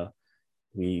cetera.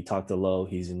 We talked to Lo,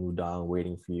 he's in Wudang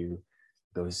waiting for you.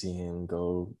 Go see him,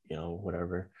 go,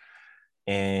 whatever.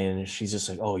 And she's just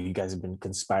like, oh, you guys have been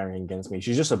conspiring against me.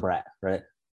 She's just a brat, right?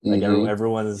 Like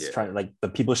everyone is trying, like the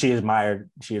people she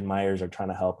admires are trying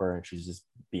to help her, and she's just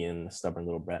being a stubborn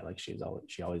little brat like she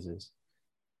always is.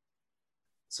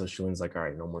 So Shu Lin's like, all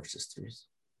right, no more sisters.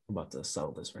 I'm about to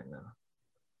settle this right now.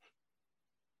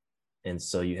 And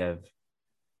so you have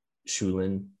Shu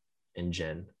Lin and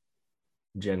Jen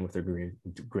with her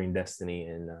green destiny,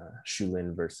 and Shu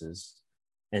Lin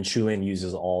and Shu Lin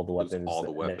uses all the weapons,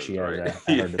 that she has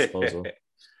at her disposal.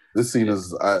 This scene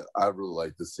is, I really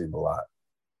like this scene a lot.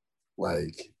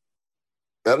 Like,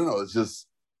 I don't know, it's just,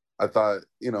 I thought,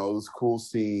 it was a cool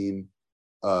scene.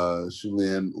 Shu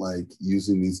Lin, like,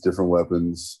 using these different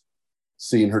weapons,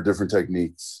 seeing her different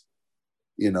techniques,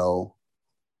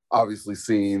 obviously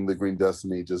seeing the green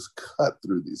destiny just cut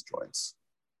through these joints.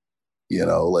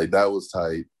 Like that was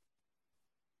tight.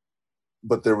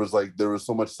 But there was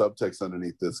so much subtext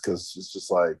underneath this, because it's just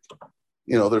like,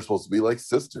 they're supposed to be like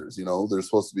sisters, there's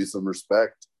supposed to be some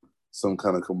respect, some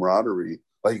kind of camaraderie.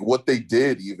 Like what they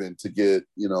did even to get,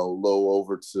 Lo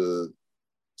over to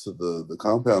the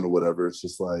compound or whatever. It's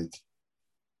just like,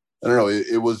 I don't know,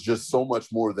 it was just so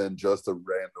much more than just a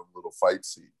random little fight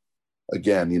scene.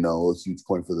 Again, a huge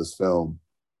point for this film,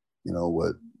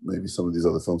 what maybe some of these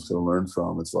other films could have learned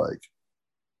from. It's like,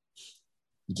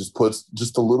 it just puts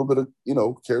just a little bit of,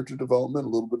 character development, a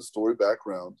little bit of story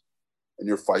background, and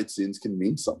your fight scenes can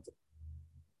mean something.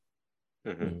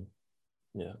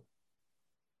 Yeah.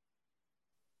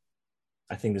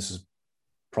 I think this is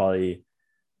probably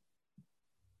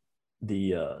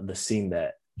the scene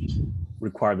that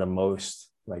required the most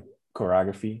like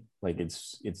choreography. Like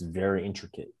it's very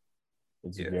intricate.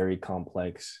 It's very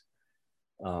complex.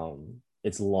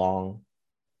 It's long,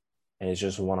 and it's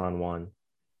just one-on-one.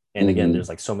 And again, there's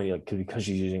like so many, like, because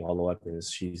she's using all the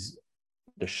weapons,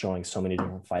 they're showing so many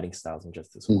different fighting styles in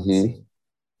just this one scene.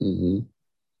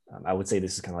 I would say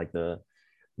this is kind of like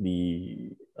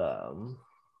the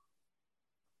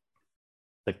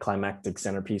climactic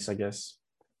centerpiece, I guess,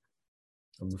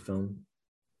 of the film.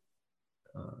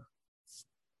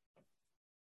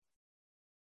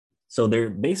 So they're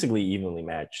basically evenly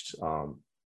matched.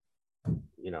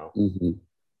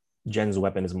 Jen's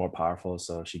weapon is more powerful,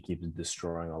 so she keeps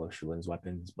destroying all of Shu Lin's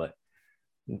weapons, but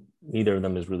neither of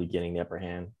them is really getting the upper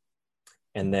hand.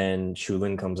 And then Shu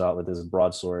Lin comes out with this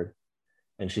broadsword,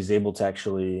 and she's able to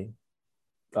actually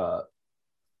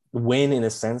win in a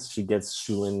sense. She gets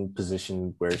Shu Lin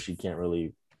positioned where she can't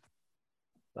really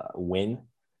win,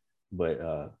 but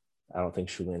I don't think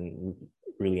Shu Lin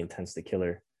really intends to kill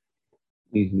her.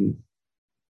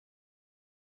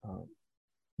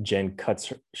 Jen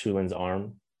cuts Shu Lin's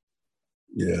arm.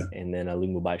 Yeah. And then Li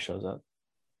Mubai shows up.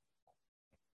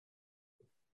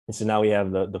 And so now we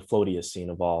have the floatiest scene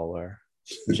of all, where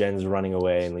Jen's running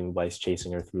away and Li Mubai's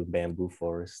chasing her through the bamboo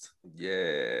forest.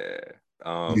 Yeah.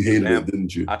 You hated it,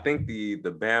 didn't you? I think the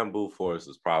bamboo forest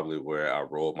is probably where I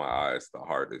rolled my eyes the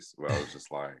hardest, where I was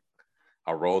just like,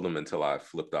 I rolled them until I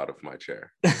flipped out of my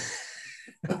chair.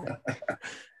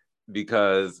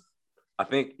 Because I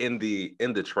think in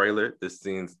the trailer, the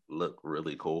scenes look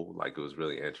really cool. Like it was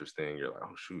really interesting. You're like,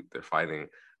 oh shoot, they're fighting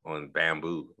on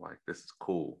bamboo. Like this is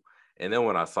cool. And then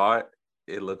when I saw it,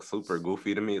 it looked super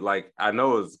goofy to me. Like I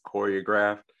know it's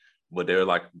choreographed, but they're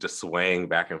like just swaying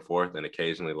back and forth and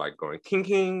occasionally like going king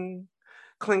king,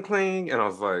 cling cling. And I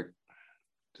was like,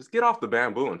 just get off the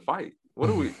bamboo and fight. What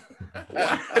are we?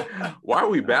 why are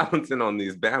we balancing on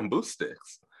these bamboo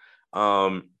sticks?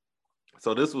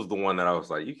 So this was the one that I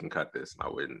was like, you can cut this,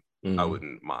 and I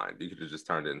wouldn't mind. You could have just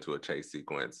turned it into a chase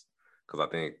sequence, because I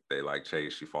think they like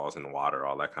chase, she falls in the water,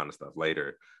 all that kind of stuff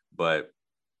later. But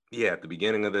yeah, at the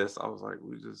beginning of this, I was like,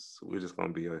 we're just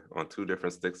gonna be on two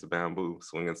different sticks of bamboo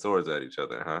swinging swords at each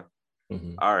other, huh?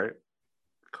 All right,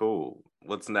 cool.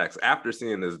 What's next? After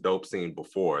seeing this dope scene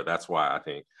before, that's why I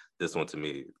think this one to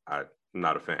me, I'm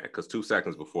not a fan, because 2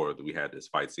 seconds before we had this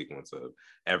fight sequence of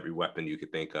every weapon you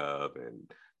could think of,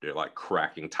 and they're like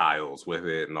cracking tiles with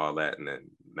it and all that, and then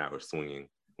now we're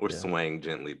swaying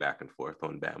gently back and forth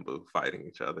on bamboo, fighting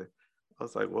each other. I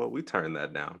was like, well, we turned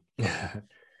that down.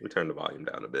 We turned the volume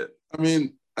down a bit. I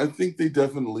mean, I think they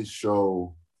definitely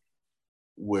show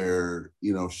where,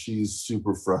 you know, she's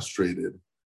super frustrated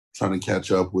trying to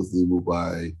catch up with Li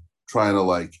Mubai, trying to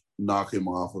like knock him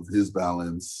off of his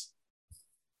balance.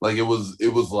 Like it was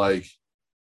like,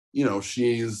 you know,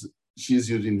 she's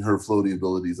using her floaty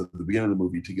abilities at the beginning of the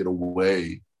movie to get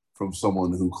away from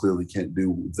someone who clearly can't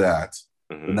do that.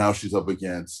 But now she's up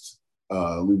against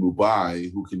Li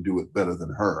Mubai, who can do it better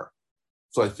than her.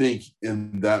 So I think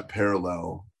in that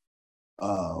parallel,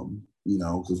 you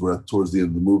know, because we're towards the end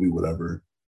of the movie, whatever,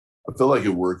 I feel like it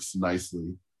works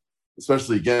nicely.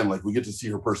 Especially again, like we get to see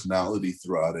her personality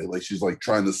throughout it. Like she's like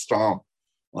trying to stomp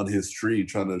on his tree,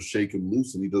 trying to shake him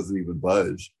loose, and he doesn't even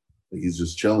budge. Like he's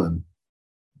just chilling.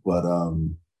 But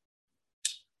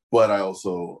I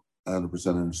also 100%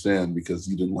 understand, because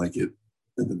you didn't like it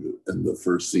in the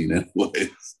first scene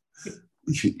anyways.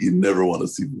 You never want to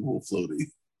see people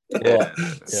floating. Yeah.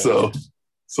 So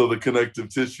the connective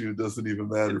tissue doesn't even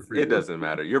matter for you. It doesn't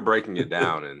matter. You're breaking it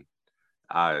down, and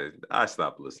I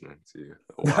stopped listening to you.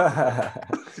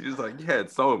 She was like, yeah,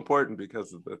 it's so important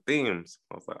because of the themes.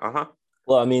 I was like, uh-huh.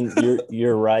 Well, I mean,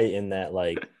 you're right in that,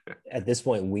 like, at this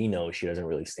point, we know she doesn't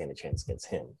really stand a chance against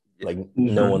him. Like,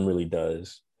 no one really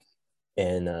does.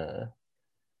 And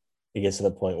it gets to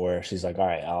the point where she's like, all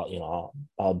right,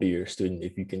 I'll be your student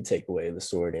if you can take away the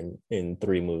sword in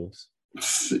 3 moves.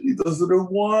 He does it in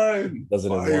 1.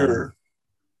 Fire.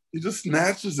 He just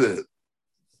snatches it.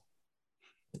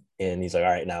 And he's like, all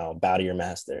right, now bow to your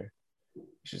master.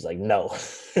 She's like, no.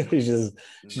 she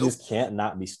just can't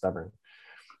not be stubborn.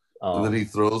 And then he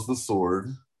throws the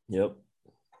sword. Yep.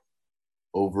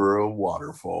 Over a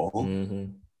waterfall.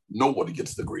 Nobody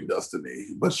gets the green destiny,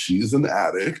 but she's an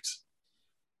addict.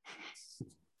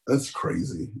 That's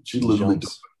crazy. She literally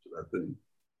jumps that thing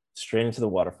straight into the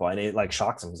waterfall, and it like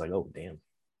shocks him. He's like, oh damn.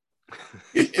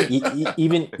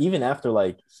 even after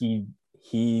like he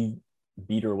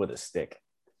beat her with a stick,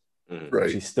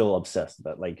 right? She's still obsessed,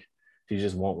 but like she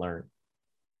just won't learn.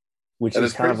 Which and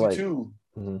is kind of like too,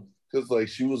 because like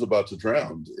she was about to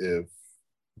drown if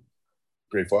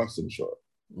Gray Fox didn't show up.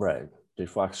 Right. Gray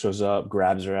Fox shows up,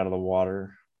 grabs her out of the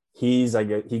water. He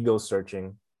goes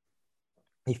searching.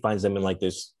 He finds them in like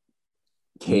this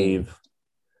cave.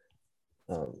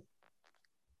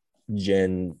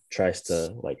 Jen tries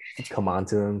to like come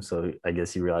onto him, so I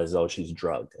guess he realizes, oh, she's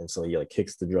drugged, and so he like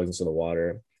kicks the drugs into the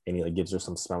water, and he like gives her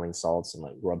some smelling salts and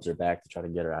like rubs her back to try to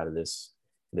get her out of this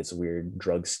weird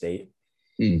drug state.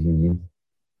 Shulin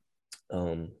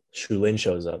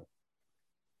shows up,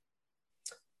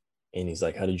 and he's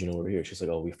like, how did you know we're here? She's like,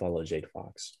 oh, we follow Jade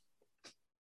Fox.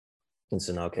 And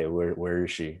so now, okay, where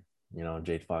is she? You know,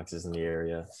 Jade Fox is in the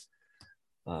area.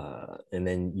 And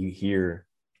then you hear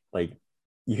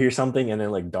something, and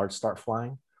then like darts start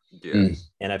flying.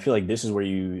 And I feel like this is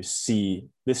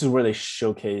where they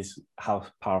showcase how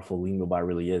powerful Li Mubai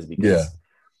really is, because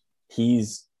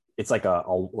it's like a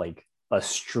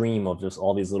stream of just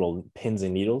all these little pins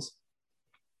and needles,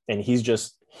 and he's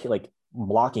just like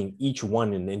blocking each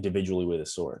one individually with a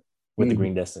sword with the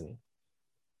green destiny.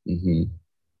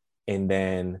 And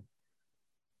then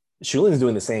Shulin's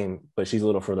doing the same, but she's a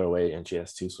little further away and she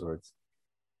has 2 swords.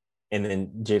 And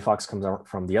then Jade Fox comes out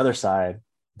from the other side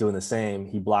doing the same.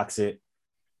 He blocks it.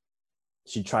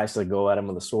 She tries to go at him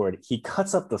with a sword. He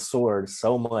cuts up the sword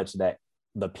so much that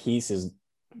the pieces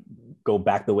go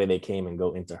back the way they came and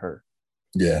go into her.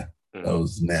 Yeah, that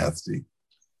was nasty.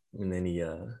 And then he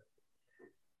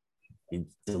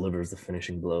delivers the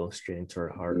finishing blow straight into her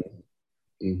heart.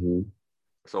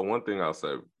 So one thing I'll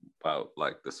say about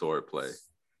like the sword play,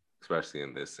 especially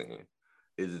in this scene,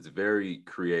 is it's very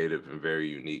creative and very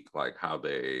unique, like how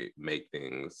they make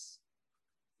things,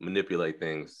 manipulate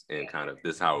things, and kind of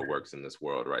this how it works in this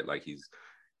world, right? Like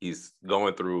he's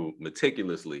going through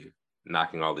meticulously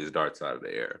knocking all these darts out of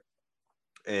the air.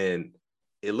 And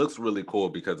it looks really cool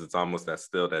because it's almost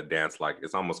that dance, like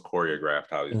it's almost choreographed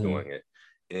how he's doing it.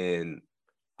 And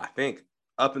I think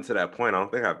up until that point, I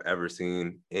don't think I've ever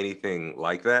seen anything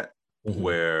like that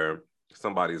where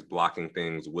somebody's blocking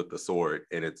things with the sword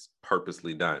and it's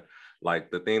purposely done. Like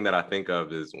the thing that I think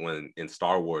of is when in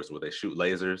Star Wars where they shoot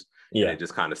lasers and they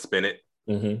just kind of spin it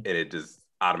and it just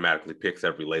automatically picks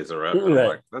every laser up. And I'm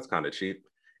like, that's kind of cheap.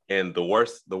 And the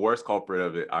worst culprit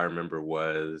of it, I remember,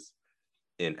 was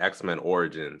in X-Men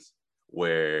Origins,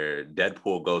 where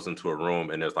Deadpool goes into a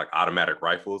room and there's like automatic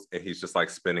rifles and he's just like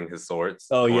spinning his swords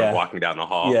walking down the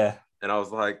hall. Yeah. And I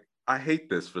was like, I hate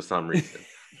this for some reason.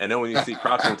 And then when you see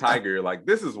Crouching Tiger, you're like,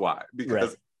 this is why.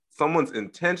 Because someone's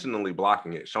intentionally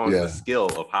blocking it, showing the skill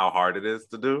of how hard it is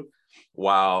to do.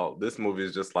 While this movie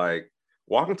is just like,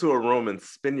 walk into a room and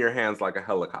spin your hands like a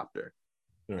helicopter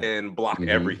and block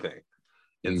everything.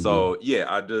 And so, yeah,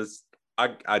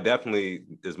 I definitely,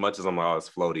 as much as I'm always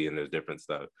floaty and there's different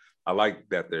stuff, I like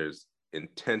that there's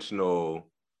intentional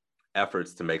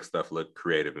efforts to make stuff look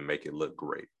creative and make it look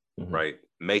great, right?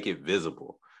 Make it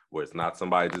visible, where it's not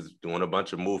somebody just doing a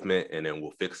bunch of movement and then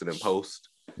we'll fix it in post.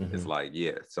 It's like,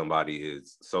 yeah, somebody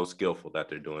is so skillful that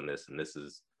they're doing this,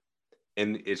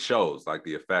 and it shows, like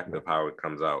the effect of how it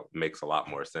comes out makes a lot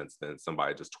more sense than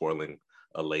somebody just twirling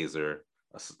a laser,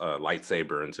 a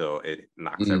lightsaber until it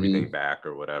knocks everything back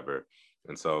or whatever.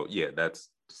 And so, yeah, that's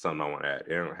something I want to add.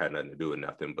 It had nothing to do with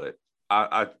nothing, but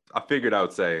I figured I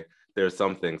would say there's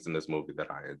some things in this movie that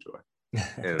I enjoy.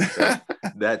 And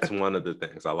that's one of the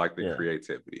things. I like the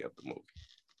creativity of the movie.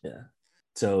 Yeah.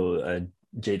 So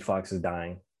Jade Fox is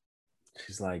dying.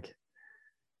 She's like,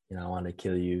 I want to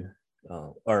kill you.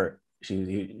 Or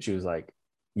she was like,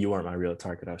 you weren't my real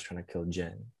target. I was trying to kill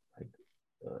Jen. Like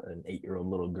an 8-year-old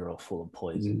little girl full of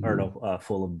poison, or no,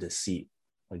 full of deceit.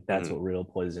 Like that's what real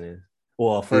poison is.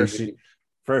 Well, first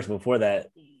before that,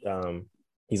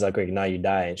 he's like, now you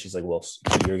die. And she's like, well,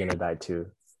 you're going to die too.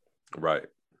 Right.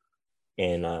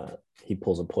 And he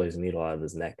pulls a poison needle out of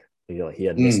his neck. He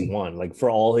had missed one. Like for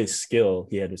all his skill,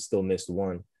 he had to still missed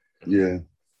one. Yeah.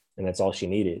 And that's all she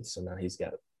needed. So now he's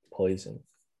got poison.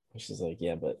 And she's like,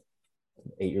 yeah, but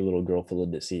 8-year-old little girl full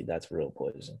of deceit, that's real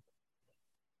poison.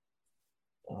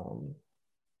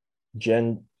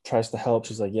 Jen tries to help.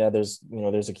 She's like, yeah, there's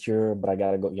a cure, but I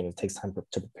gotta go. It takes time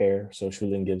to prepare. So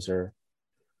Shulin gives her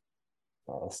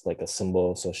like a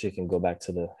symbol so she can go back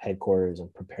to the headquarters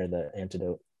and prepare the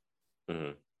antidote.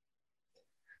 And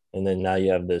then now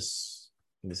you have this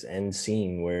end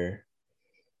scene where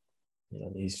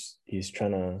he's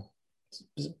trying to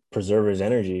preserve his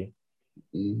energy,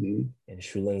 and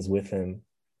Shulin's with him,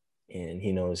 and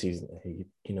he knows he's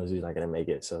not gonna make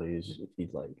it. So he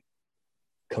like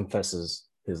confesses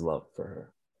his love for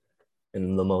her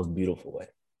in the most beautiful way.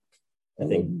 I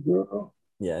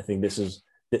think this is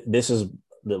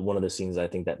one of the scenes I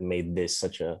think that made this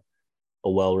such a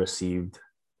well-received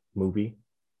movie.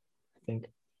 I think.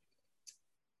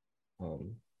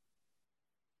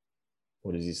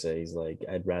 What does he say? He's like,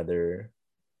 I'd rather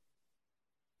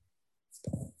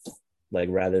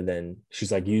than,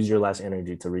 she's like, use your last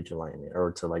energy to reach enlightenment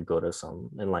or to like go to some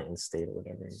enlightened state or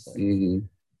whatever. He's like,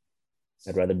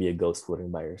 I'd rather be a ghost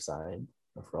floating by your side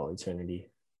for all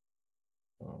eternity.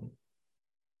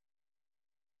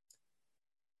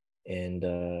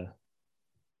 And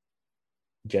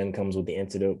Jen comes with the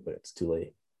antidote, but it's too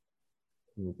late.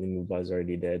 Muba's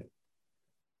already dead.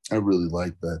 I really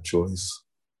like that choice.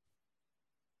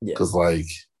 Because like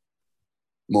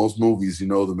most movies,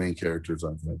 the main characters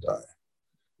aren't going to die.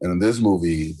 And in this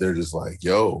movie, they're just like,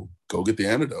 yo, go get the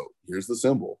antidote. Here's the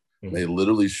symbol. They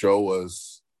literally show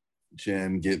us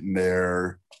Jen getting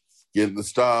there, getting the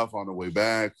stuff on the way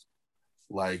back.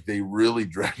 Like they really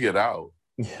drag it out,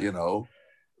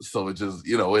 So it just,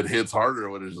 it hits harder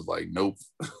when it's just like, nope,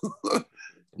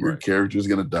 your character's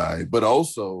going to die. But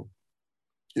also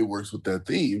it works with that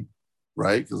theme,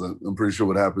 right? Because I'm pretty sure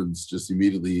what happens just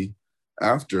immediately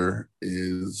after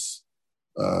is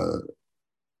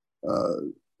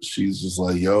she's just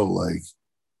like, yo, like,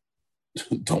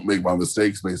 don't make my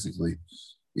mistakes, basically,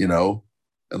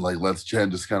 and like lets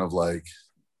Jen just kind of like,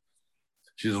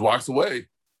 she just walks away.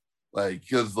 Like,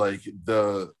 because like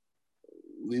the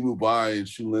Li Mubai and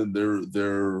Shulin,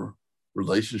 their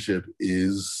relationship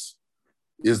is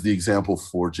the example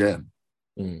for Jen.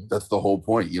 That's the whole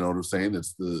point. You know what I'm saying?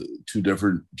 It's the two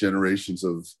different generations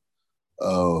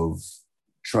of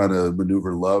trying to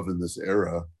maneuver love in this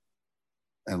era.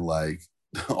 And like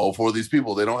all four of these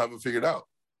people, they don't have it figured out.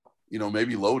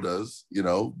 Maybe Lo does,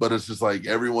 but it's just like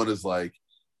everyone is like,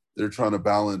 they're trying to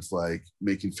balance like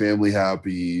making family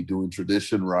happy, doing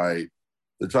tradition right.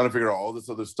 They're trying to figure out all this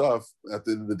other stuff. At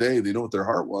the end of the day, they know what their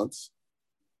heart wants.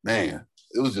 Man,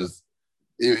 it was just,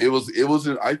 it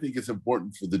wasn't, I think it's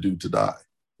important for the dude to die,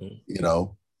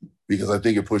 because I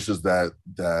think it pushes that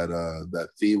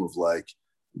theme of like,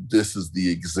 this is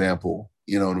the example,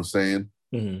 you know what I'm saying?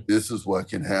 Mm-hmm. This is what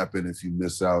can happen if you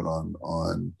miss out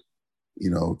on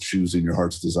choosing your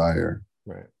heart's desire.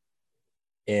 Right.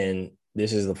 And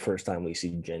this is the first time we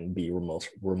see Jen be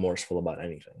remorseful about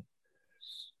anything.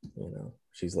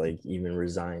 She's like even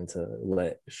resigned to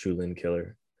let Shulin kill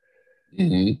her.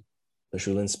 Mm-hmm. But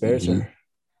Shulin spares her.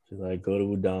 She's like, go to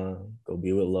Udon, go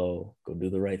be with Lo, go do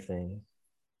the right thing.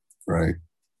 Right.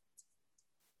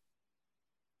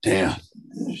 Damn.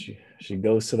 She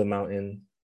goes to the mountain,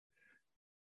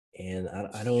 and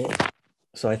I don't.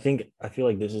 So I feel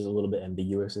like this is a little bit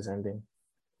ambiguous, this ending.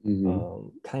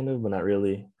 Kind of, but not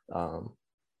really. I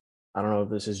don't know if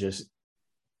this is just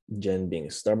Jen being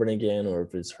stubborn again, or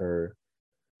if it's her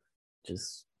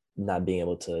just not being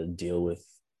able to deal with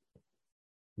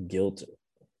guilt.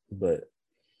 But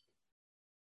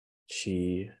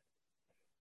she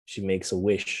makes a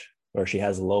wish, or she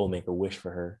has Lo make a wish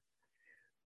for her,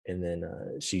 and then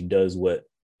she does what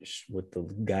the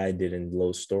guy did in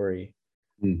Lo's story.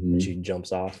 She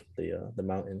jumps off the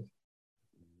mountain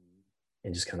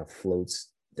and just kind of floats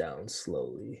down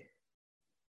slowly.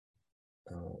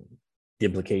 The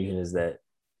implication is that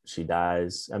she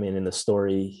dies. I mean, in the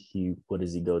story, what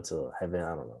does he go to heaven?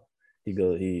 I don't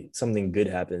know. Something good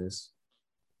happens,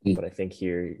 but I think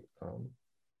here,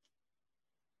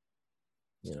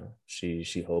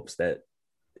 she hopes that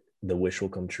the wish will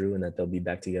come true and that they'll be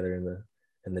back together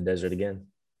in the desert again.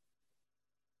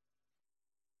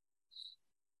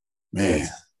 Man,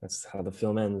 that's how the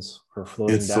film ends. Her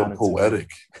floating it's down. so poetic.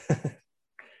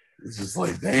 It's just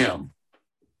like, damn.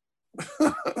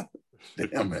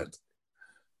 Damn it.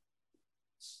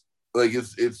 Like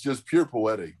it's just pure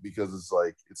poetic, because it's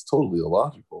like it's totally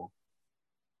illogical.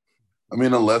 I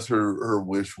mean, unless her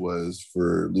wish was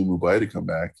for Li Mubai to come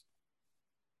back.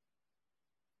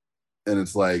 And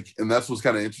it's like, and that's what's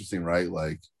kind of interesting, right?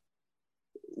 Like,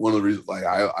 one of the reasons, like,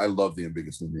 I love the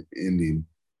ambiguous ending,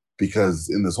 because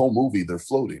in this whole movie, they're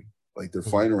floating. Like, they're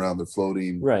flying around, they're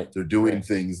floating, right? They're doing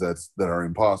things that are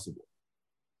impossible.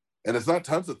 And it's not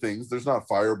tons of things. There's not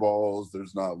fireballs.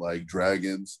 There's not like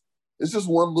dragons. It's just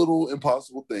one little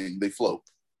impossible thing. They float.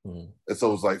 And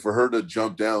so it's like for her to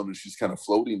jump down and she's kind of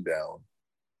floating down.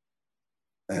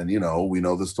 And, we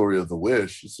know the story of the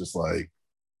wish. It's just like,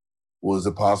 was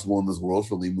it possible in this world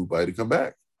for Li Mubai to come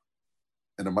back?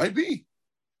 And it might be.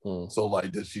 So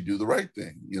like, did she do the right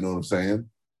thing? You know what I'm saying?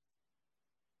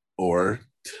 Or,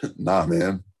 nah,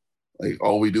 man. Like,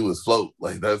 all we do is float.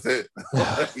 Like, that's it.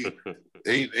 Like,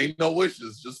 ain't no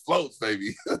wishes, just floats,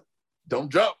 baby.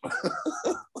 Don't jump.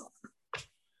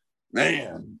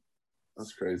 Man,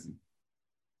 that's crazy.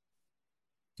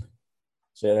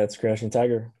 So yeah, that's Crashing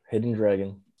Tiger, Hidden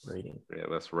Dragon rating. Yeah,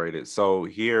 let's rate it. So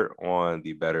here on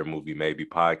the Better Movie Maybe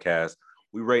podcast,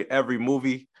 we rate every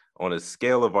movie on a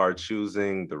scale of our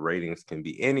choosing. The ratings can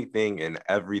be anything and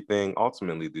everything.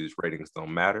 Ultimately, these ratings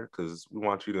don't matter because we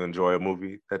want you to enjoy a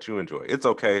movie that you enjoy. It's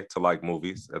okay to like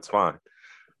movies. That's fine.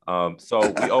 So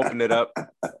we open it up.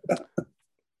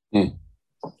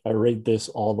 I rate this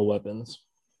all the weapons.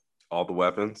 All the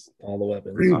weapons? All the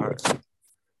weapons.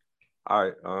 All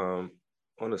right.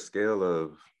 On a scale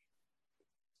of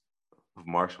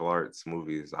martial arts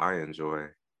movies I enjoy,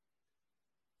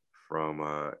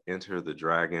 from Enter the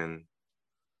Dragon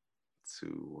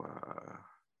to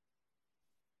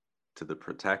The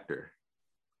Protector,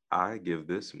 I give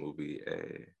this movie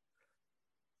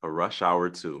a Rush Hour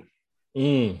 2.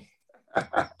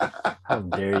 How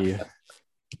dare you?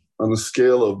 On a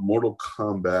scale of Mortal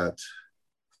Kombat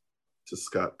to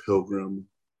Scott Pilgrim,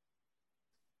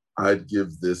 I'd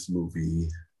give this movie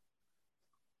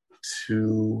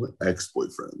 2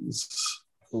 ex-boyfriends.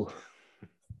 Ooh.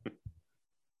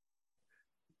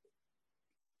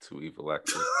 2 evil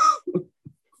exes.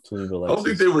 2 evil exes. I don't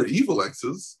think they were evil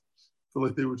exes. I feel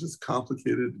like they were just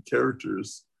complicated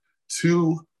characters.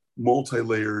 2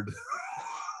 multi-layered,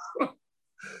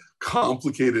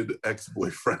 complicated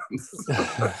ex-boyfriends.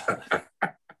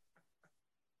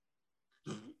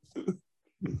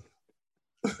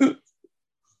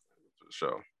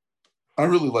 Show. I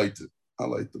really liked it. I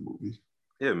liked the movie.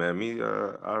 Yeah, man.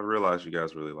 I realized you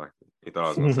guys really liked it. You thought I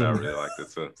was gonna say I really liked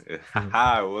it too. It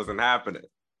wasn't happening.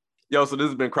 Yo, so this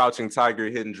has been Crouching Tiger,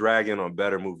 Hidden Dragon on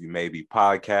Better Movie Maybe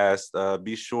podcast.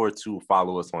 Be sure to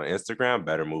follow us on Instagram,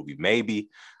 Better Movie Maybe.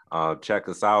 Check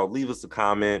us out. Leave us a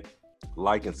comment.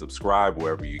 Like and subscribe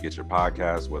wherever you get your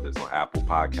podcasts, whether it's on Apple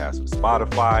Podcasts or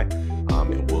Spotify.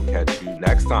 And we'll catch you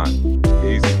next time.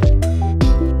 Peace.